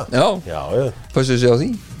kalla? Já. Passuðu sig á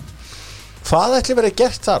því. Hvað ætli verið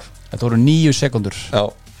gert þar? Þetta voru 9 sekundur. Já.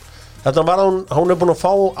 Þetta var hún búin að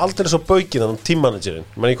fá aldrei svo baukinn þannig tímmanagerinn,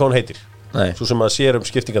 mann ekki hvað hún heitir. Nei. Svo sem að sér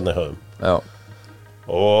skiptingarna í höfum. Já.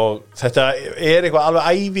 Og þetta er eitthvað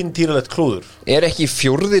alveg ævintýralegt klúður. Er ekki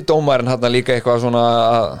 4. dómarinn hérna líka eitthvað svona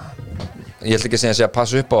ég ætla ekki að segja að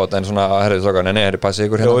passa upp á þetta en svona, herrið þokkar, nei, passi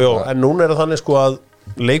ykkur hérna. Jú, en núna er það þannig sko að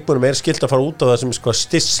leikmönnum skylt að fara út af það sem sko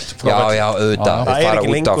stisl frá velli. Já, auðvitað. Það er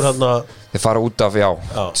ekki lengur þarna. Þeir fara út af,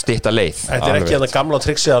 stytta leið. Þetta er ekki þarna gamla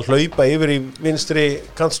triksi að hlaupa yfir í vinstri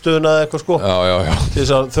kantstöðuna eða eitthvað sko. Já. Til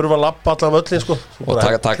þess að þurfa að lappa allan völlin sko. Og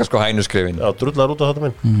taka sko hænuskrifin. Já, drullar út af þetta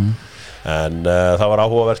minn. En það var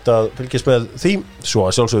áhugavert að fylgjast með því. Svo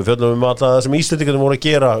að sjálfsögðu fjöllum alla það sem Íslendingarnir voru að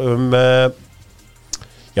gera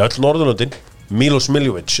öll Norðurlöndin. Milos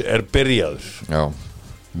Miljovic er byrjaður. Já.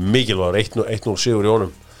 Mikilvægur 1-0 sigur í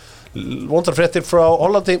honum. Vondar fréttir frá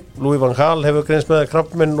Hollandi. Louis van Gaal hefur greinst með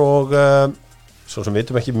krabbminn og svo sem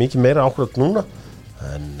vitum ekki mikið meira ákveðat núna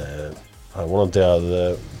en það er vonandi að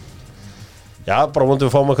bara vonandi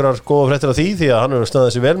við fáum einhverjar góða fréttir af því að hann hefur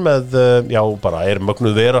staðið sér vel með bara er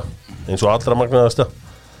mögnuð vera eins og allra magnaðasta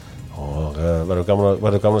og verður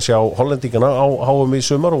gaman að sjá Hollendingana á HM í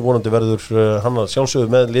sumar og vonandi verður hann að sjálfsögðu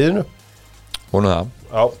með liðinu. Vonum það.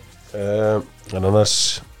 Já, en annars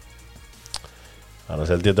held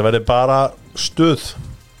ég að þetta verði bara stuð.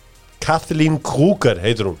 Kathleen Kruger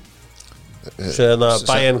heitir hún sem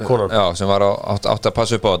Bayern konan. Já, sem var átt að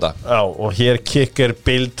passa upp á þetta. Já, og hér kikkar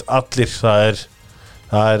bild allir.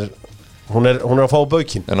 Hún er að fá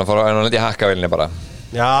baukinn. En hún lendi í hakkavélinni bara.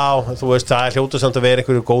 Já, þú veist, það er hljótu samt að vera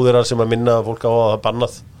einhverju góðirar sem að minna fólk á að það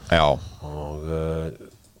bannað. Já. Og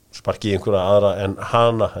sparki í einhverja aðra en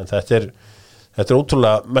hana. En þetta er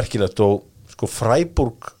ótrúlega merkilegt og sko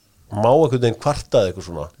Freiburg má einhvern veginn kvartaði eitthvað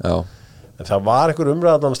svona. Já. En það var einhver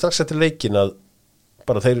umræðan strax eftir leikin að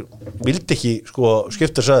bara þeir vildi ekki sko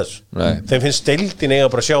skipta sæðis. Þeim finnst deildin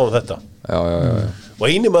eiga bara að sjá þetta. Já. Og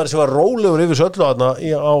eini maður sem var rólegur yfir söllu þarna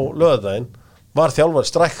á laugardaginn var þjálfar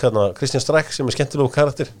Streich þarna, Christian Streich sem er skemmtilegu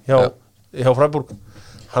karakter hjá Freiburg.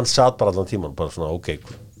 Hann sat bara allan tíman bara svona ok,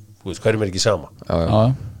 þú veist hverjum er ekki sama.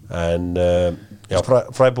 Já. En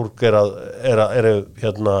Freiburg er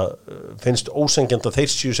hérna finnst ósengjant að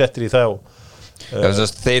þeir séu settir í það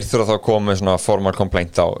þeir þurfa þá að koma með svona formal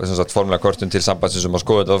complaint á formulega kvörtun til sambandsins að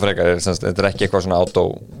skoða þetta og frekar þetta ekki eitthvað svona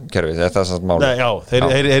autokerfi það er það máli. Nei, já,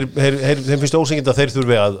 þeim finnst ósengind að þeir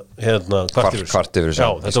þurfi að kvart yfir þessu. Já,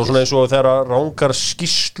 þetta var svona eins og þegar rangar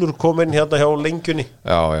skýrslur komin hjá lengjunni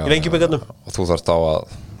í lengjubyggarnum og þú þarft á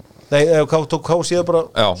að Nei, ká síðan bara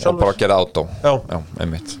sjálfur. Já, og bara gera auto. Já,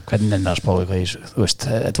 einmitt. Hvernig er það að spá eitthvað í þessu? Þú veist,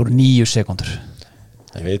 þetta voru 9 sekúndur.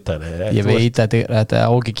 Ég veit það. Ég veit að þetta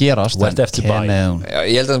á ekki gerast. Þú ert eftir bæ. Já,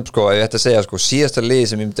 ég held að, ef ég ætti að segja, síðasta liði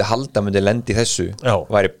sem ég myndi halda myndi lendi þessu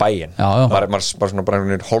væri Bæinn. Bara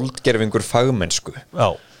einhvern holdgerfingur fagmennsku.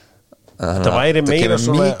 Já. Þetta væri meira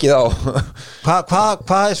svona... Það kemur mikið á.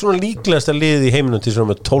 Hvað svona líklegasta liðið í heiminum til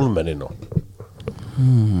svona með 12 menn inn á?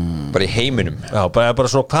 Bara í heiminum bara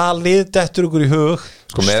svona hvað lið dettur ykkur í hug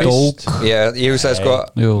Stók ég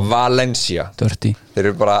hugsaði Valencia Dirty. Þeir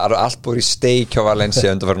eru bara allt búið í steik hjá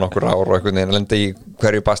Valencia undanfæri nokkur ár og einhvern veginn lenda í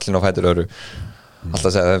hverju baslinu og fætur öru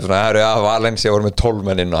alltaf segja það er Valencia voru með 12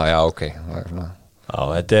 menn inn já ok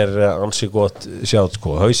þetta er ansi gott sjátt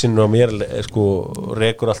hausinn á mér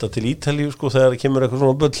rekur alltaf til Ítalíu þegar það kemur eitthvað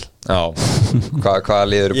svona bull hvaða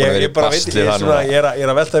lið eru búin að vera í basli ég er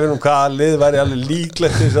að velta að vinna hvaða lið væri alveg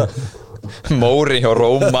líklegt til þess að Móri hjá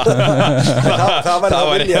Róma það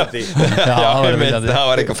var viljandi það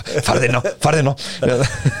var eitthvað farði ná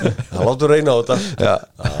það láttu reyna á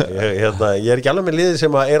þetta ég er ekki alveg með liði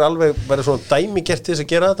sem er alveg verið svona dæmigert til þess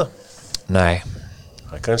að gera þetta nei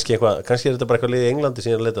kannski er þetta bara eitthvað liðið í Englandi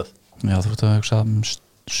sem ég er leitað já þú ert að hugsa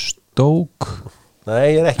Stók nei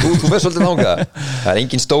ég er ekki þú veist svolítið þangað það er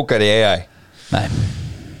engin stókar í AI nei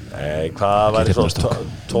hvað var svona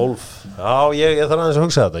 12 já ég þarf aðeins að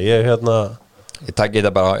hugsa þetta ég takk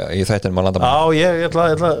þetta bara í þættinum að landa já ég ætla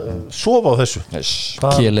að sofa á þessu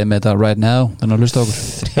Kili með þetta right now þannig að hlusta okkur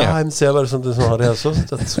já það er verið svona reyða svo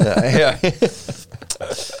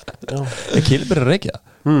er Kili byrjað að reykja?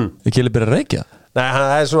 Er Kili byrjað að reykja? Nei,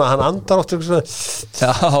 hann andar oft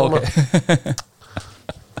já, ok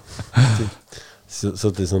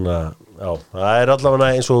Svolítið svona já, það er allavega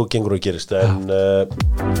eins og gengur og gerist en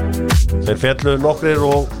þeir fjallu nokkrir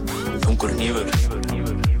og þungur hnífur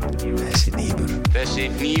þessi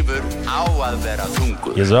hnífur á að vera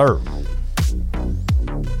þungur yes sir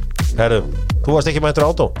herru, þú varst ekki mættur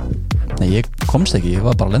á átó nei, ég komst ekki, ég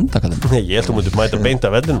var bara að lenda kallinn nei, ég held að þú mútið mæta beint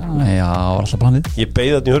af vellinu já, var alltaf planið ég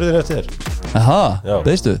beið þetta í hurðinu eftir þér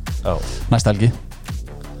beiðstu? Já næsta helgi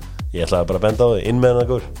ég ætlaði bara að benda á þig, inn með hann að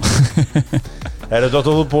góður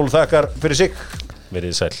Dr. Fútból þakkar fyrir sig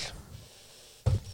verið sæl